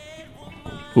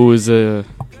Who is the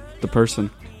person?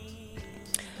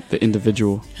 The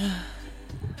individual.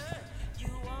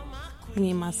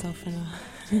 me and myself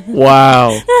and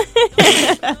Wow.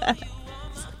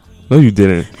 No, you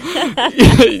didn't.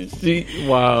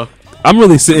 Wow. I'm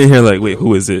really sitting here like, wait,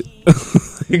 who is it?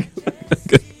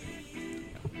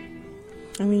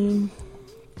 I mean,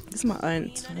 it's my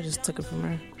aunt. I just took it from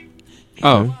her.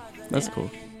 Oh, that's Yeah.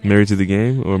 cool. Married to the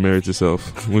game or married to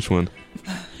self? Which one?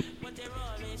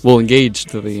 Well, engaged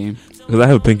to the game. Because I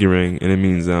have a pinky ring and it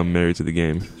means I'm married to the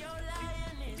game.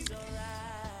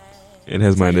 It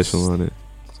has my initial on it.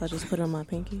 So I just put it on my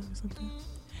pinky or something.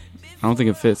 I don't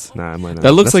think it fits. Nah, it might not.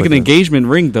 That looks That's like an engagement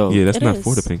ring, though. Yeah, that's It not is.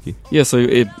 for the pinky. Yeah, so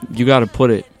you got to put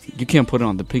it. You can't put it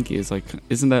on the pinky. It's like,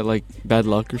 isn't that like bad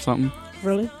luck or something?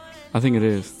 Really? I think it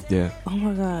is. Yeah. Oh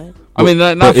my god. I mean,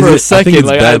 not But for a I second. think it's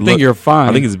Like, I bad think luck. you're fine.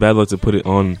 I think it's bad luck to put it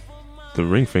on the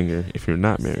ring finger if you're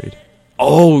not married.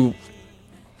 Oh,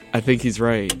 I think he's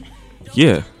right.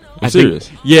 Yeah. I'm I serious.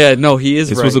 think, yeah, no, he is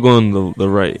It's right. supposed to go on the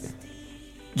right.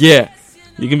 Yeah,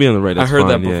 You can be on the right. I That's heard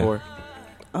that fine, yeah. before.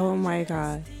 Oh my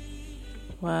god.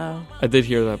 Wow. I did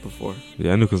hear that before.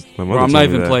 Yeah, I knew because my mother. Bro, I'm not told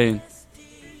me even that. playing.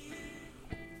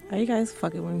 Are you guys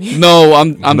fucking with me? No,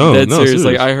 I'm No, dead no, serious.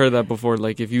 Like, serious. I heard that before.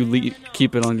 Like, if you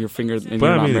keep it on your finger and But you're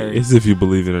I not mean, married, it's if you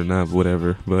believe it or not,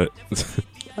 whatever. But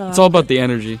it's all about the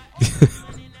energy.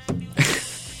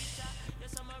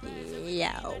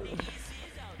 Yeah.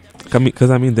 because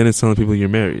I mean, then it's telling people you're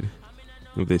married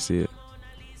if they see it.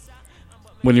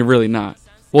 When you're really not.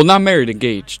 Well, not married,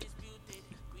 engaged.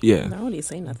 Yeah. No, I don't need to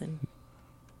say nothing.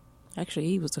 Actually,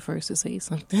 he was the first to say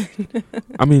something.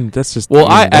 I mean, that's just. Well,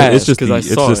 I it's asked just 'cause the, I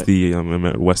it's saw just it. the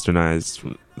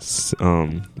westernized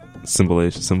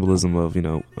symbolism of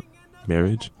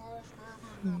marriage.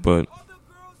 But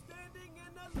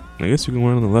I guess you can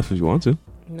wear it on the left if you want to.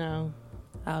 No,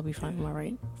 I'll be fine. Am I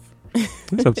right?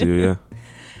 It's up to you. Yeah.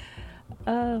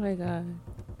 Oh my god.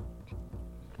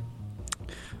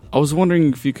 I was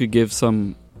wondering if you could give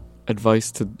some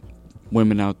advice to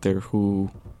women out there who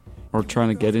are trying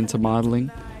to get into modeling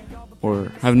or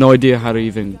have no idea how to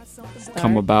even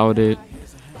come about it.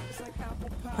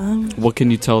 What can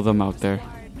you tell them out there?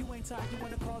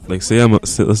 Like,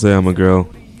 let's say I'm a girl.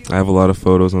 I have a lot of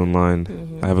photos online.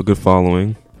 Mm-hmm. I have a good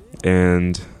following,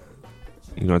 and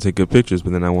I take good pictures.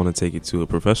 But then I want to take it to a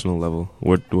professional level.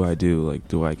 What do I do? Like,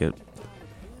 do I get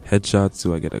headshots?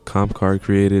 Do I get a comp card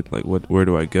created? Like, where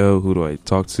do I go? Who do I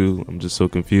talk to? I'm just so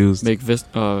confused. Make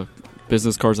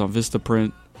business cards on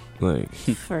Vistaprint. Like,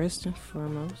 First and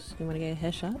foremost, you want to get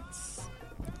headshots.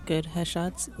 Good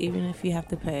headshots, even if you have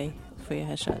to pay for your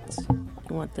headshots.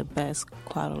 You want the best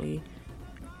quality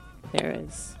there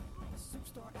is.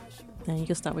 Then you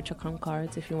can start with your comp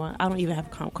cards if you want. I don't even have a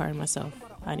comp card myself.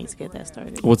 I need to get that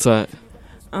started. What's that?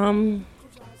 I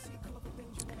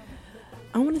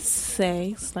want to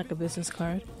say it's like a business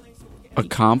card. A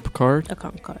comp card? A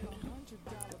comp card.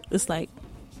 It's like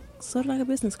sort of like a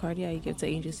business card. Yeah, you give to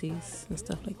agencies and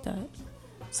stuff like that,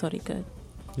 so they could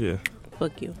yeah,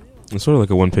 book you. it's sort of like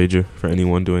a one pager for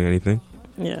anyone doing anything.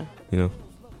 Yeah. But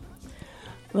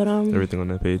But everything on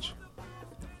that page.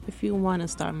 if you want to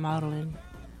start modeling,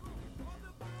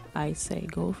 I say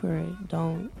go for it.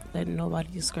 Don't let nobody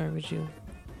discourage you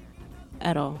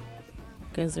at all,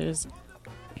 because there's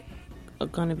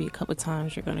gonna be a couple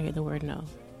times you're gonna hear the word no.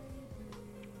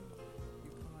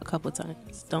 A couple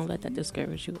times. Don't let that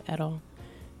discourage you at all.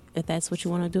 if that's what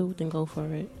you want to do, then go for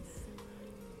it.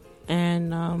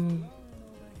 And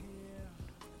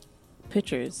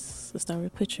pictures. Let's start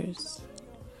with pictures.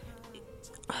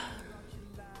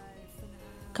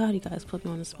 God, you guys put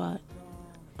me on the spot.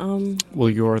 Well,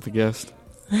 you are the guest.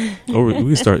 Or we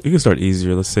can start. You can start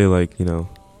easier. Let's say like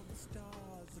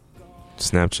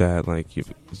Snapchat. Like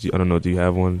I don't know. Do you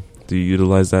have one? Do you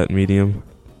utilize that medium?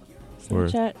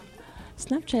 Snapchat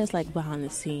is like behind the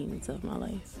scenes of my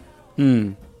life.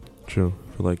 True.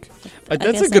 For like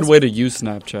that's a good way to use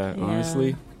Snapchat. Yeah.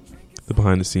 Honestly, the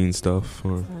behind the scenes stuff.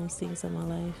 Or behind the scenes of my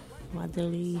life, my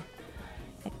daily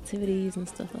activities and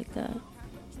stuff like that.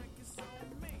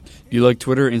 You like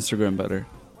Twitter or Instagram better?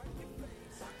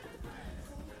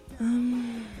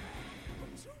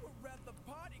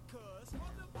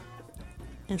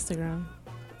 Instagram.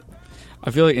 I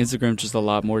feel like Instagram's just a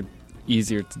lot more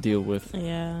easier to deal with.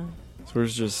 Yeah.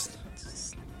 Twitter's just...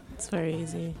 It's very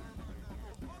easy.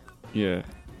 Yeah.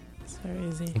 It's very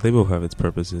easy. They both have its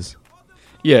purposes.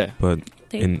 Yeah. But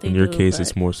in your case,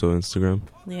 it's more so Instagram.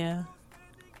 Yeah.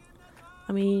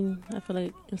 I mean, I feel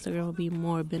like Instagram will be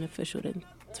more beneficial than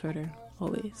Twitter.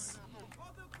 Always.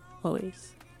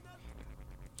 Always.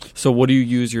 So what do you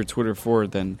use your Twitter for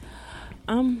then?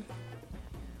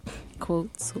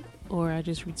 Quotes, or I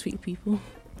just retweet people.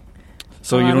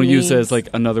 So you don't use it as like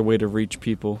another way to reach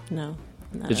people? No.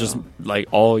 It's just like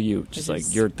all you, just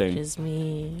like your thing. Just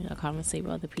me. I conversate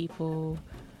with other people.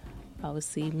 I would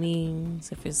see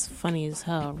memes. If it's funny as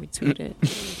hell, retweet it.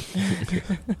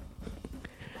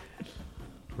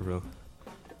 For real.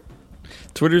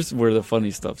 Twitter's where the funny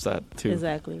stuff's at too.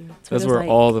 Exactly. That's Twitter's where like,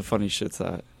 all the funny shit's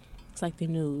at. It's like the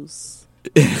news.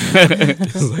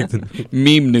 It's like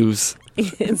meme news.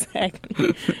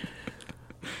 Exactly.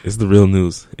 It's the real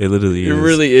news. It literally is. It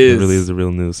really is. It really is the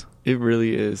real news. It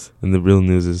really is. And the real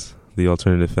news is the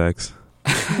alternative facts.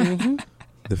 Mm-hmm.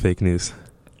 The fake news.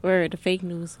 Or the fake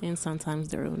news and sometimes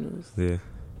the real news. Yeah.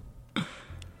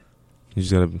 You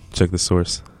just gotta check the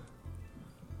source.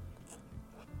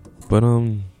 But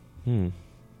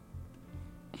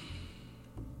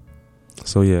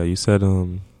So yeah, you said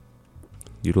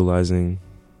utilizing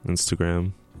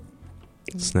Instagram,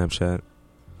 Snapchat.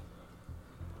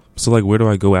 So like, where do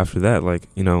I go after that? Like,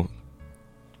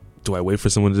 do I wait for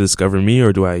someone to discover me,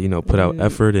 or do I, put out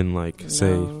effort and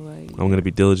say I'm gonna be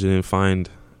diligent and find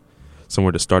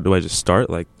somewhere to start? Do I just start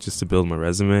just to build my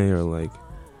resume, or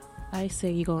I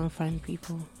say you go and find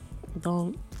people.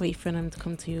 Don't wait for them to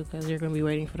come to you, because you're gonna be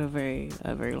waiting for a very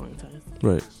long time.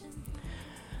 Right.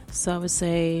 So I would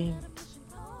say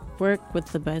work with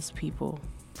the best people.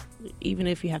 Even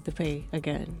if you have to pay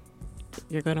again,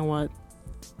 you're gonna want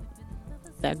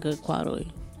that good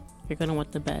quality. You're gonna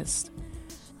want the best,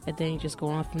 and then you just go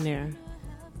on from there.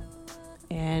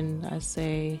 And I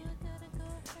say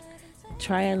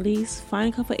try at least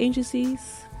find a couple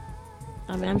agencies.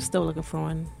 I mean, I'm still looking for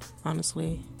one,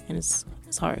 honestly, and it's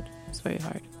hard. It's very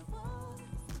hard.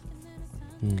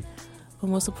 But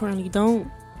most importantly, don't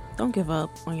give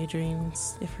up on your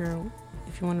dreams. If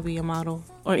you want to be a model,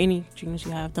 or any dreams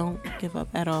you have, don't give up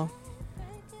at all.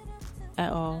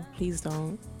 At all. Please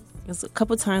don't. There's a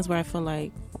couple times where I feel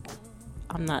like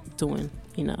I'm not doing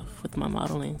enough with my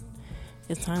modeling.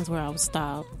 There's times where I'll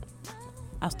stop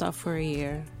for a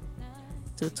year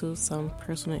due to some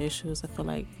personal issues. I feel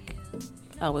like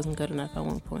I wasn't good enough at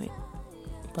one point.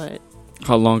 But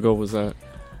how long ago was that?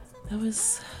 That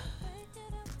was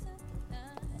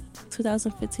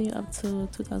 2015 up to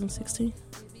 2016.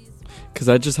 Because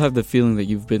I just have the feeling that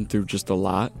you've been through just a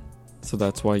lot, so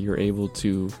that's why you're able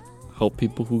to help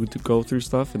people who go through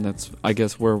stuff, and that's, I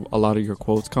guess, where a lot of your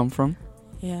quotes come from.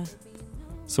 Yeah.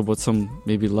 So what's some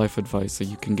maybe life advice that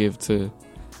you can give to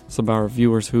some of our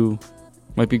viewers who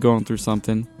might be going through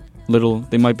something little?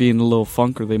 They might be in a little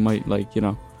funk, or they might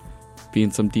be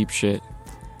in some deep shit.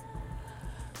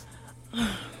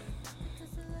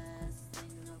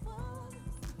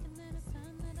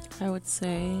 I would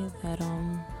say that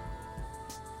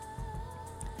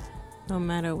no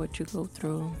matter what you go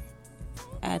through,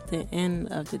 at the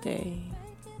end of the day,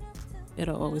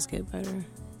 it'll always get better.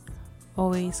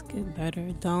 Always get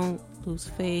better. Don't lose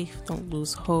faith. Don't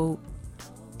lose hope.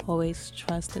 Always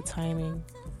trust the timing.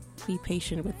 Be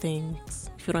patient with things.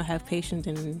 If you don't have patience,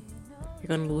 then you're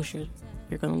gonna lose your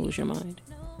mind.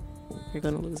 You're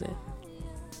gonna lose it.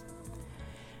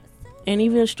 And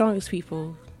even the strongest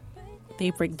people, they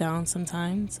break down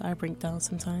sometimes. I break down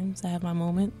sometimes. I have my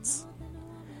moments.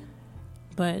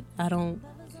 But I don't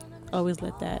always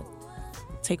let that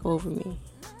take over me.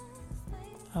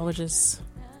 I would just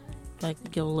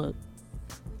look,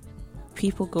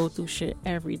 people go through shit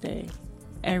every day.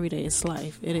 Every day is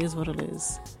life. It is what it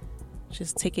is.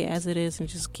 just take it as it is and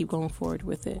just keep going forward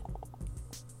with it.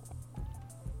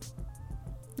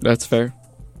 That's fair.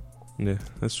 Yeah,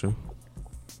 that's true.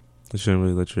 You shouldn't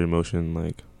really let your emotion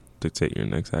like dictate your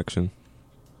next action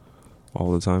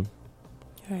all the time.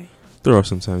 Right. There are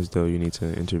some times though you need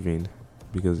to intervene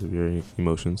because of your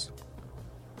emotions,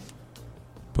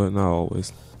 but not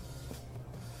always.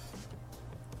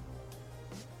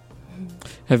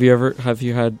 Have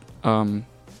you had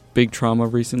big trauma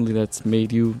recently that's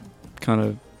made you kind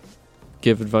of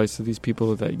give advice to these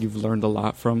people that you've learned a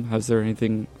lot from? Has there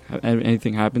anything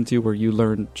happened to you where you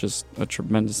learned just a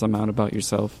tremendous amount about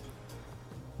yourself?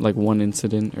 Like one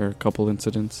incident or a couple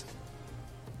incidents?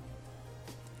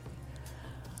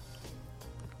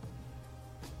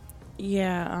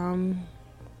 Yeah,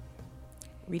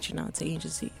 reaching out to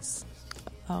agencies.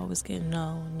 I always get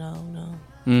no.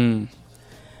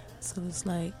 So it's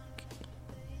like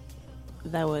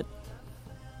that would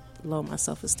lower my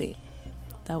self-esteem.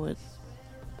 That would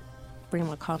bring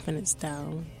my confidence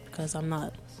down because I'm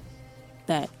not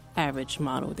that average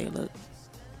model they look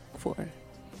for.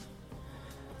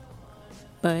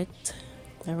 But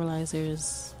I realize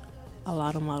there's a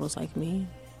lot of models like me,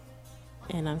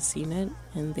 and I've seen it,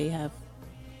 and they have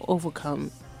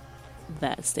overcome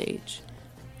that stage.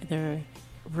 They're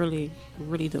really,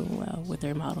 really doing well with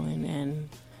their modeling, and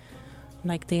I'm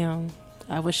like, damn,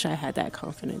 I wish I had that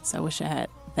confidence. I wish I had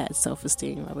that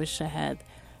self-esteem. I wish I had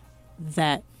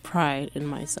that pride in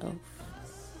myself.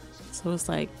 So it's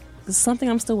like, it's something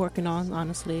I'm still working on,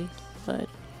 honestly, but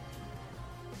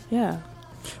yeah.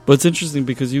 But it's interesting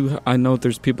because I know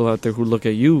there's people out there who look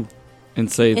at you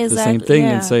and say the same Exactly, thing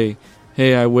yeah. and say,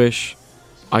 hey, I wish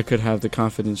I could have the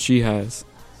confidence she has.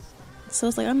 So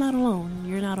it's like, I'm not alone.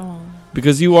 You're not alone.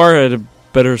 Because you are at a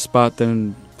better spot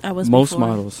than I was most before.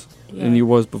 models. Yeah. And you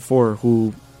was before,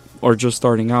 who are just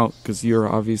starting out because you're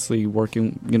obviously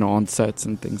working, on sets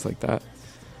and things like that.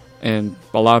 And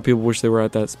a lot of people wish they were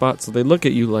at that spot. So they look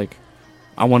at you like,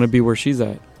 I want to be where she's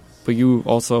at. But you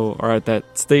also are at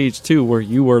that stage, too, where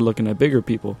you were looking at bigger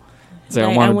people. Say, I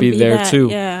want to be there, too.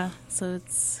 Yeah, so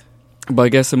it's... But I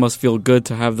guess it must feel good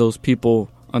to have those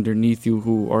people underneath you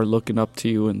who are looking up to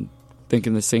you and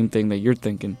thinking the same thing that you're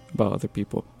thinking about other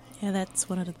people. Yeah, that's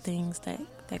one of the things that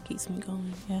keeps me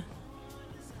going, yeah.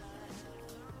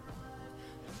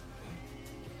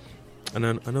 And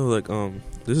I know, like,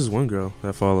 this is one girl that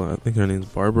I follow. I think her name's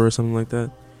Barbara or something like that.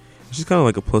 She's kind of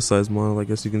like a plus-size model, I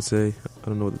guess you can say. I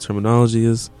don't know what the terminology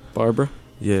is. Barbara?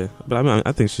 Yeah. But, I mean,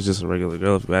 I think she's just a regular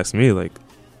girl, if you ask me. Like,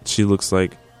 she looks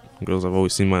like girls I've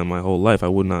always seen my whole life. I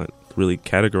would not really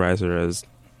categorize her as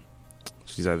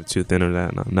she's either too thin or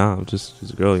that. Nah, she's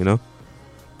a girl,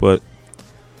 But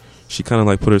she kind of,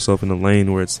 like, put herself in a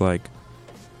lane where it's, like,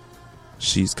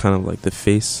 she's kind of, like, the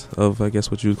face of, I guess,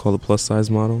 what you would call a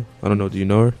plus-size model. I don't know. Do you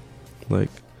know her? Like...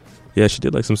 Yeah, she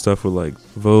did like some stuff with like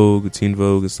Vogue, Teen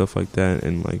Vogue, and stuff like that,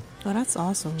 and like. Oh, that's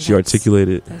awesome. She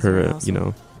articulated her,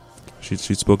 awesome. she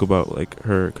spoke about like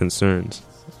her concerns,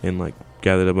 and like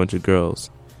gathered a bunch of girls.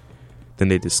 Then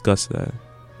they discussed that,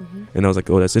 and I was like,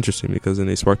 oh, that's interesting because then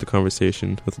they sparked a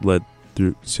conversation, which led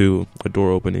through to a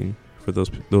door opening for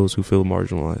those who feel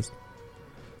marginalized.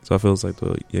 So I feel like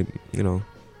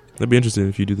that'd be interesting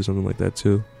if you do something like that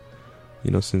too.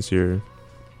 Since you're.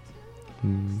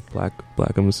 Black,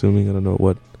 I'm assuming. I don't know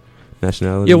what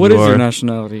nationality. Yeah, what is your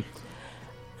nationality?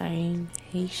 I'm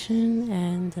Haitian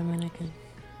and Dominican.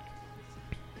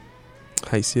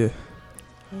 Haitian.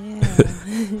 Yeah.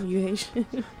 You Haitian?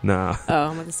 Nah. Oh,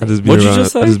 I'm about to say. What'd you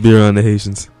just say? I just be around the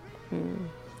Haitians.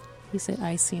 He said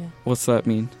Haitian. What's that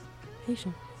mean?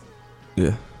 Haitian.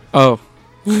 Yeah. Oh.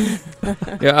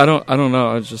 Yeah, I don't know. I don't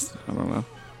know.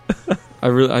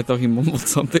 I thought he mumbled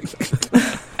something.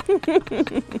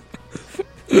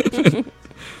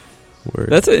 Word.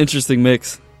 That's an interesting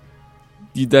mix.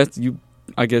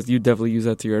 I guess you definitely use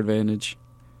that to your advantage.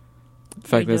 The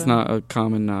fact that it's not a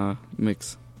common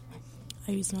mix.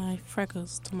 I use my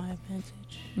freckles to my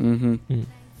advantage. Mm-hmm.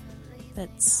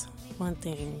 That's one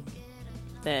thing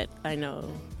that I know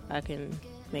I can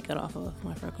make it off of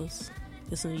my freckles.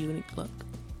 It's a unique look.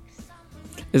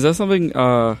 Is that something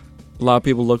a lot of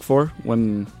people look for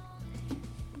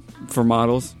for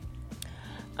models?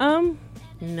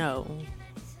 No.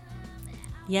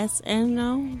 Yes and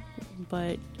no,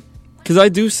 but... Because I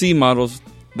do see models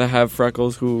that have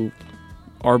freckles who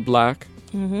are black,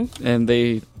 and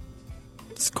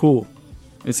it's cool.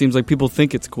 It seems like people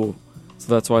think it's cool,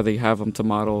 so that's why they have them to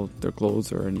model their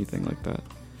clothes or anything like that.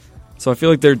 So I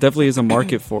feel like there definitely is a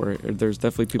market for it. Or there's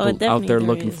definitely people out there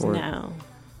looking for now.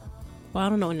 Well, I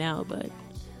don't know now, but...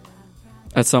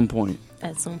 At some point.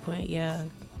 At some point, yeah.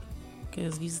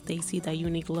 Because they see that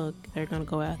unique look, they're gonna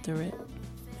go after it.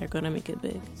 They're gonna make it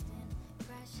big.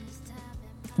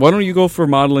 Why don't you go for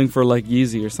modeling for like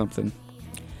Yeezy or something?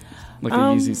 Like a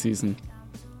Yeezy season.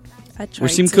 I tried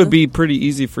Which could be pretty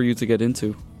easy for you to get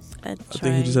into. I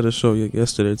think he just had a show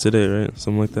today, right?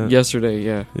 Something like that. Yesterday,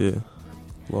 yeah. Yeah.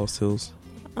 Lost Hills.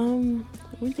 When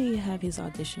did he have his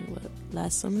audition? What,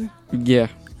 last summer? Yeah.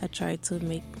 I tried to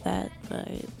make that, but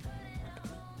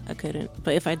I couldn't.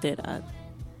 But if I did, I'm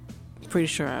pretty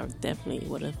sure I definitely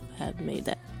would have made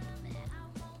that.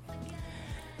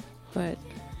 But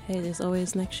hey, there's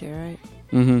always next year, right?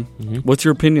 Mm-hmm. What's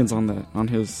your opinions on that? On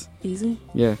his Easy?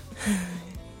 Yeah.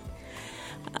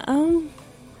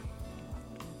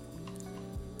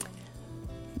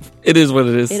 It is what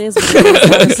it is. It is what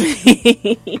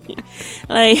it is.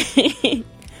 Like,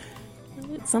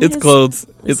 it's clothes.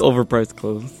 It's overpriced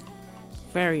clothes.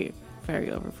 Very, very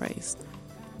overpriced.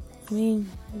 I mean,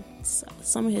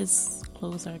 some of his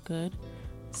clothes are good.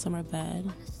 Some are bad,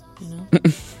 you know.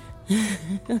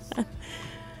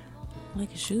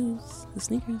 Like his shoes, his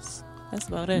sneakers. That's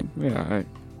about it. Yeah, alright.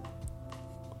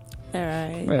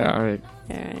 Alright. Yeah, alright.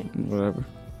 Alright. Whatever.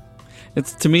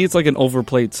 To me, it's like an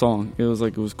overplayed song. It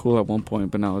was cool at one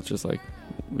point, but now it's just like,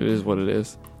 it is what it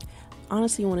is.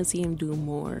 Honestly, I want to see him do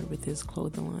more with his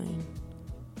clothing line.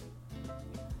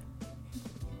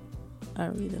 I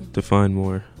really do. Define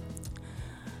more.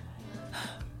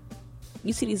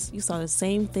 You saw the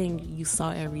same thing you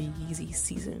saw every Yeezy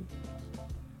season.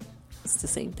 It's the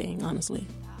same thing, honestly.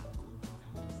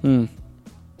 Well,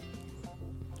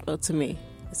 to me,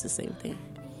 it's the same thing.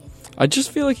 I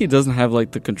just feel like he doesn't have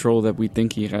like the control that we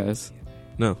think he has.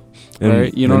 No,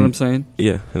 right? You know what I'm saying?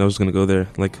 Yeah, and I was gonna go there.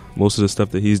 Like most of the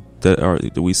stuff that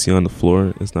we see on the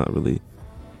floor is not really.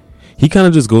 He kind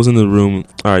of just goes in the room.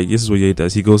 All right, this is what Ye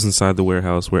does. He goes inside the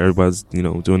warehouse where everybody's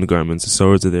doing the garments. The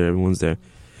sewers are there. Everyone's there,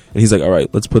 and he's like, all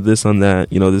right, let's put this on that.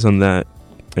 This on that,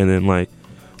 and then like,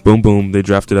 boom, boom. They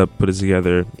draft it up, put it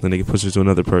together, then they can push it to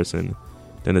another person.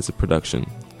 Then it's a production.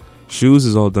 Shoes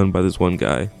is all done by this one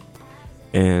guy.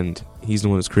 And he's the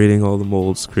one that's creating all the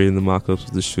molds, creating the mock-ups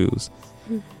of the shoes.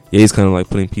 Yeah, he's kind of like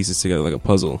putting pieces together like a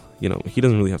puzzle. He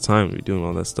doesn't really have time to be doing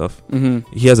all that stuff.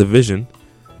 He has a vision,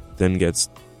 then gets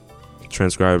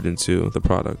transcribed into the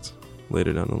product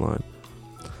later down the line.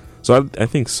 So I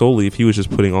think solely if he was just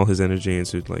putting all his energy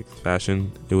into like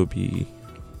fashion, it would be,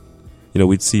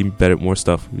 we'd see more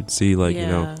stuff. We'd see like,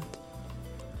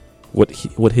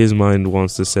 what his mind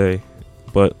wants to say.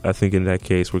 But I think in that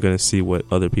case, we're going to see what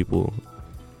other people...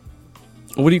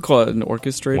 What do you call it? An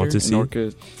orchestrator? Want to see?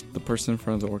 The person in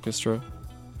front of the orchestra?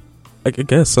 I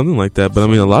guess, something like that. But I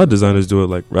mean, a lot of designers do it.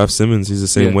 Like Ralph Simmons, he's the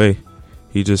same way.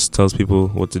 He just tells people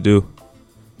what to do.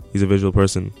 He's a visual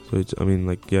person. So,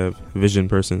 vision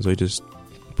person. So he just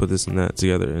put this and that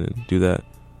together and do that.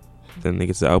 Then he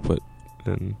gets the output.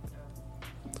 And,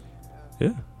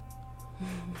 yeah.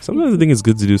 Sometimes I think it's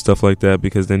good to do stuff like that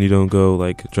because then you don't go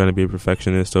like trying to be a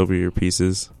perfectionist over your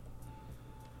pieces.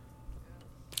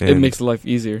 And it makes life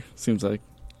easier, seems like.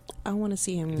 I want to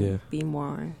see him be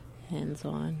more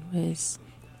hands-on with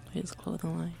his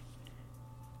clothing line.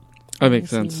 That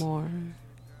makes sense. More.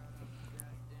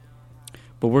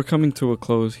 But we're coming to a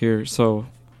close here, so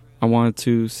I wanted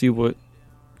to see what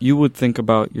you would think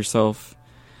about yourself,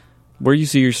 where you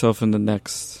see yourself in the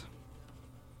next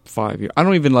 5 years. I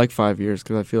don't even like 5 years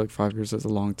because I feel like 5 years is a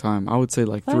long time. I would say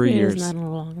like 3 years. 5 years is not a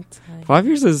long time. 5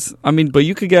 years is, but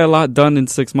you could get a lot done in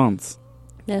 6 months.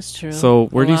 That's true. So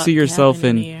where do you see yourself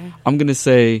in? I'm going to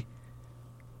say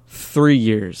 3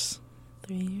 years.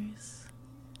 3 years?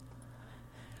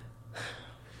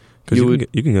 Because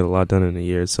you can get a lot done in a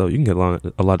year itself. You can get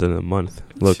a lot done in a month.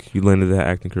 Look, you landed that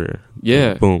acting career.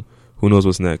 Yeah. Boom. Who knows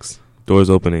what's next? Doors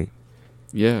opening.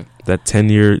 Yeah. That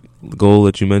 10-year goal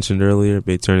that you mentioned earlier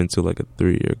may turn into like a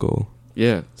 3-year goal.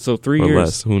 Yeah. So 3 or years. Or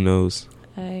less. Who knows?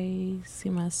 I see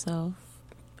myself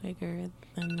bigger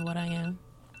than what I am.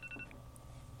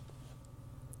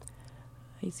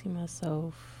 I see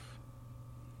myself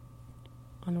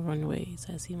on the runways.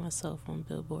 I see myself on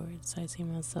billboards. I see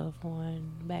myself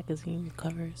on magazine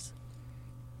covers.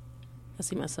 I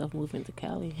see myself moving to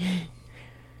Cali.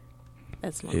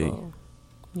 That's my goal.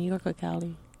 New York or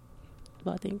Cali.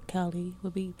 But I think Cali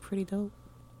would be pretty dope.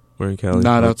 Where in Cali?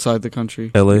 Not outside the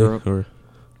country. LA Europe. Or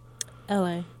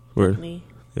LA. Where? Definitely.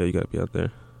 Yeah, you gotta be out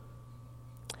there.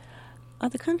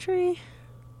 Other country?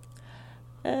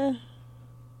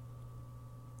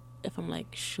 If I'm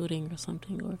like shooting or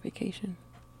something or vacation.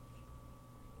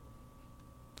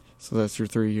 So that's your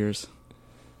 3 years.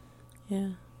 Yeah.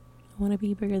 I want to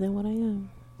be bigger than what I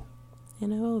am.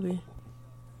 And I will be.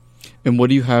 And what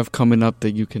do you have coming up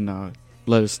that you can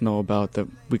let us know about that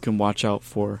we can watch out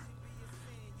for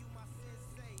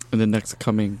in the next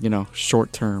coming,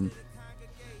 short term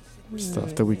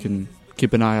stuff that we can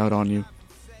keep an eye out on you?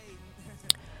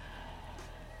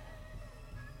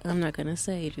 I'm not gonna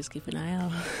say. Just keep an eye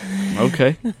out.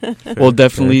 Okay. Well,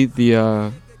 definitely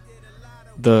the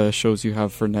shows you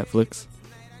have for Netflix.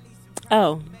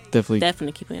 Oh,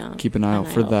 definitely keep an eye out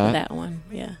for that. For that one,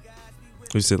 yeah.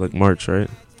 We said like March, right?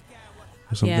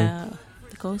 Or something. Yeah,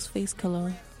 the Ghostface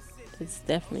Killer. It's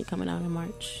definitely coming out in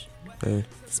March. Hey.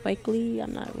 Spike Lee,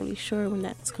 I'm not really sure when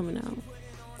that's coming out.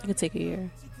 It could take a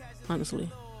year, honestly.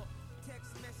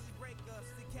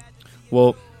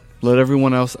 Well, let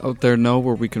everyone else out there know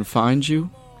where we can find you.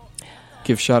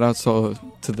 Give shout outs to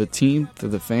the team, to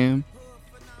the fam.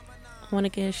 I want to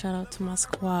give a shout out to my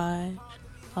squad.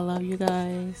 I love you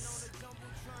guys.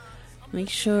 Make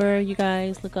sure you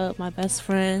guys look up my best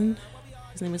friend.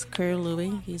 His name is Kerr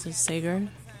Louie. He's a singer.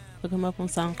 Look him up on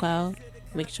SoundCloud.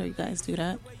 Make sure you guys do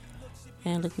that.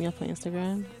 And look me up on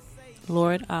Instagram.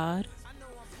 Lord Odd.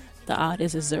 The odd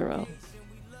is a 0.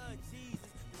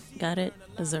 Got it?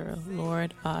 A 0.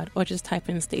 Lord Odd. Or just type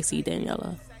in Stacy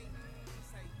Daniella.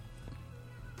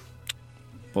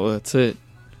 Well, that's it.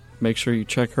 Make sure you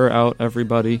check her out,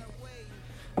 everybody.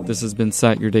 This has been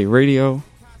Sat Your Day Radio.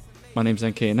 My name's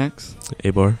NKNX.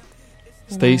 A-Bar.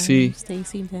 Stacy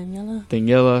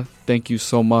Daniella, thank you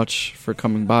so much for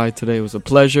coming by today. It was a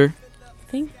pleasure.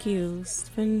 Thank you. It's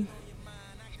been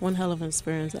one hell of an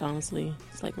experience, honestly.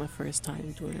 It's like my first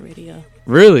time doing the radio.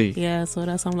 Really? Yeah, so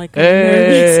that's I'm like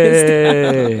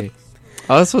hey.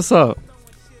 Oh, that's what's up.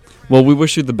 Well, we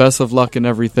wish you the best of luck in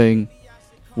everything.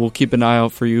 We'll keep an eye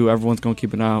out for you. Everyone's going to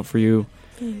keep an eye out for you.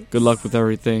 Thanks. Good luck with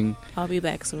everything. I'll be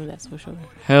back soon, that's for sure.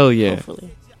 Hell yeah.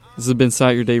 Hopefully. This has been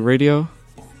Sat Your Day Radio,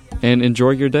 and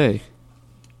enjoy your day.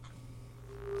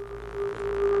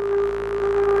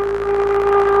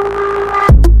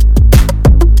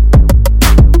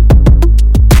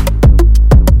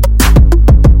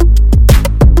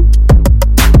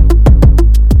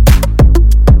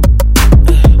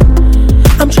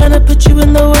 I'm trying to put you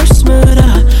in the worst mood.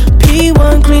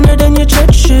 P1 cleaner than your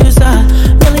church shoes.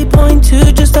 Really point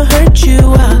to just to hurt you.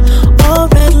 All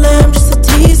red lamb just to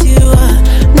tease you.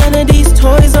 None of these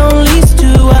toys on lease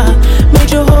to.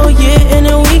 Made your whole year in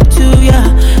a week too. Yeah,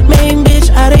 main bitch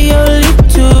out of your league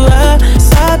too.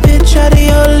 Side bitch out of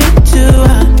your league too.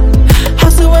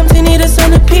 House so empty, need a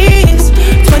centerpiece.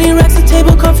 20 racks a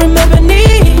table come from ebony.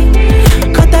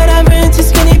 Cut that ivory into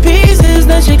skinny pieces.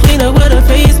 Then she clean up with her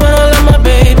face, but I love my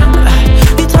baby.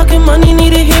 You talking money,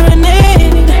 need a hearing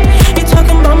aid. You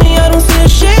talking about me, I don't see a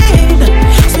shade.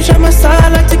 Switch on my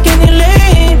side, like take any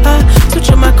lane. Switch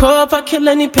on my core if I kill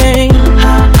any pain.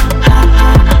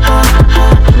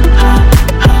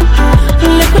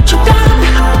 Look what you done.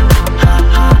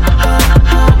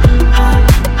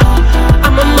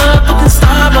 I'm a motherfucking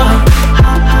star boy.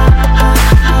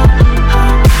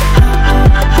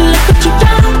 Look what you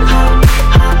done.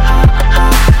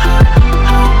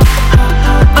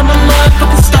 I'm a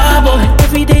motherfucking star boy.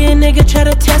 Every day a nigga try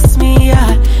to test me,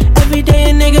 yeah. Every day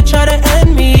a nigga try to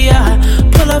end me, yeah.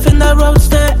 Pull up in that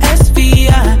roadster SV,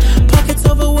 yeah. Pockets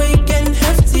overweight, getting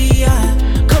hefty,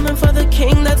 yeah. Coming for the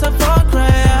king, that's a far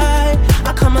cry.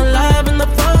 I come alive in the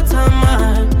fall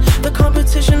time. The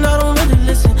competition, I don't really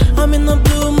listen. I'm in the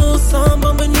blue moon, song,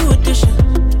 bumping new edition.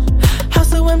 House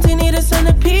so empty, need a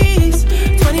centerpiece.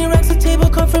 20 racks a table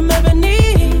come from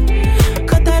ebony.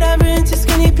 Cut that ivory into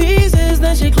skinny pieces.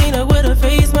 Then she clean up with her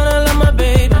face, man, I love my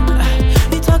baby.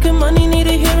 You talking money, need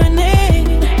a hearing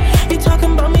aid. You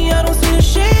talking about me, I don't see a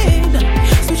shade.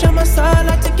 Switch on my side,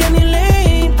 like take any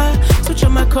lane. Switch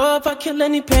on my core if I kill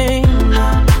any pain.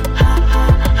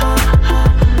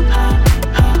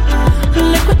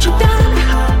 Look what you done.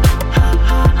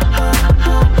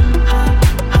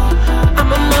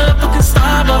 I'm a motherfucking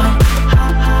star boy.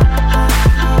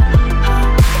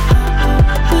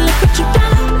 Look what you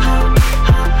done.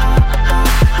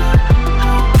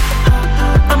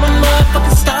 I'm a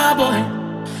motherfucking star boy.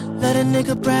 Let a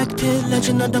nigga Brad Pitt,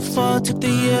 legend of the fall, took the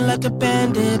year like a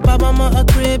bandit. Bought mama a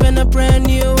crib and a brand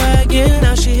new wagon.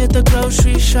 Now she hit the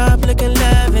grocery shop looking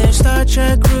lavish. Star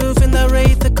Trek roof in the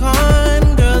Wraith the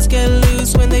Con. Girls get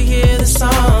loose when they hear the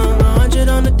song. 100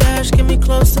 on the dash, get me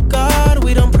close to God.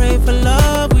 We don't pray for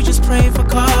love, we just pray for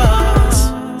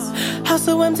cause. House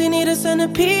so empty, need a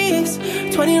centerpiece.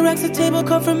 20 racks a table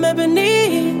come from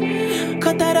ebony.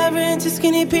 Cut that ivory into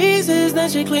skinny pieces. Then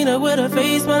she clean up with her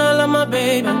face, man, I love my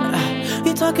baby.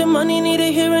 You talking money, need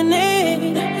a hearing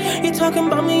aid. You talking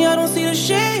about me, I don't see the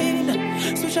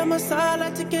shade. Switch on my side,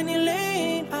 I take any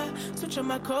lane. Switch on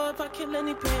my core if I kill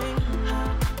any pain.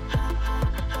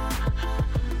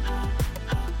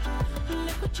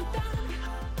 put you down.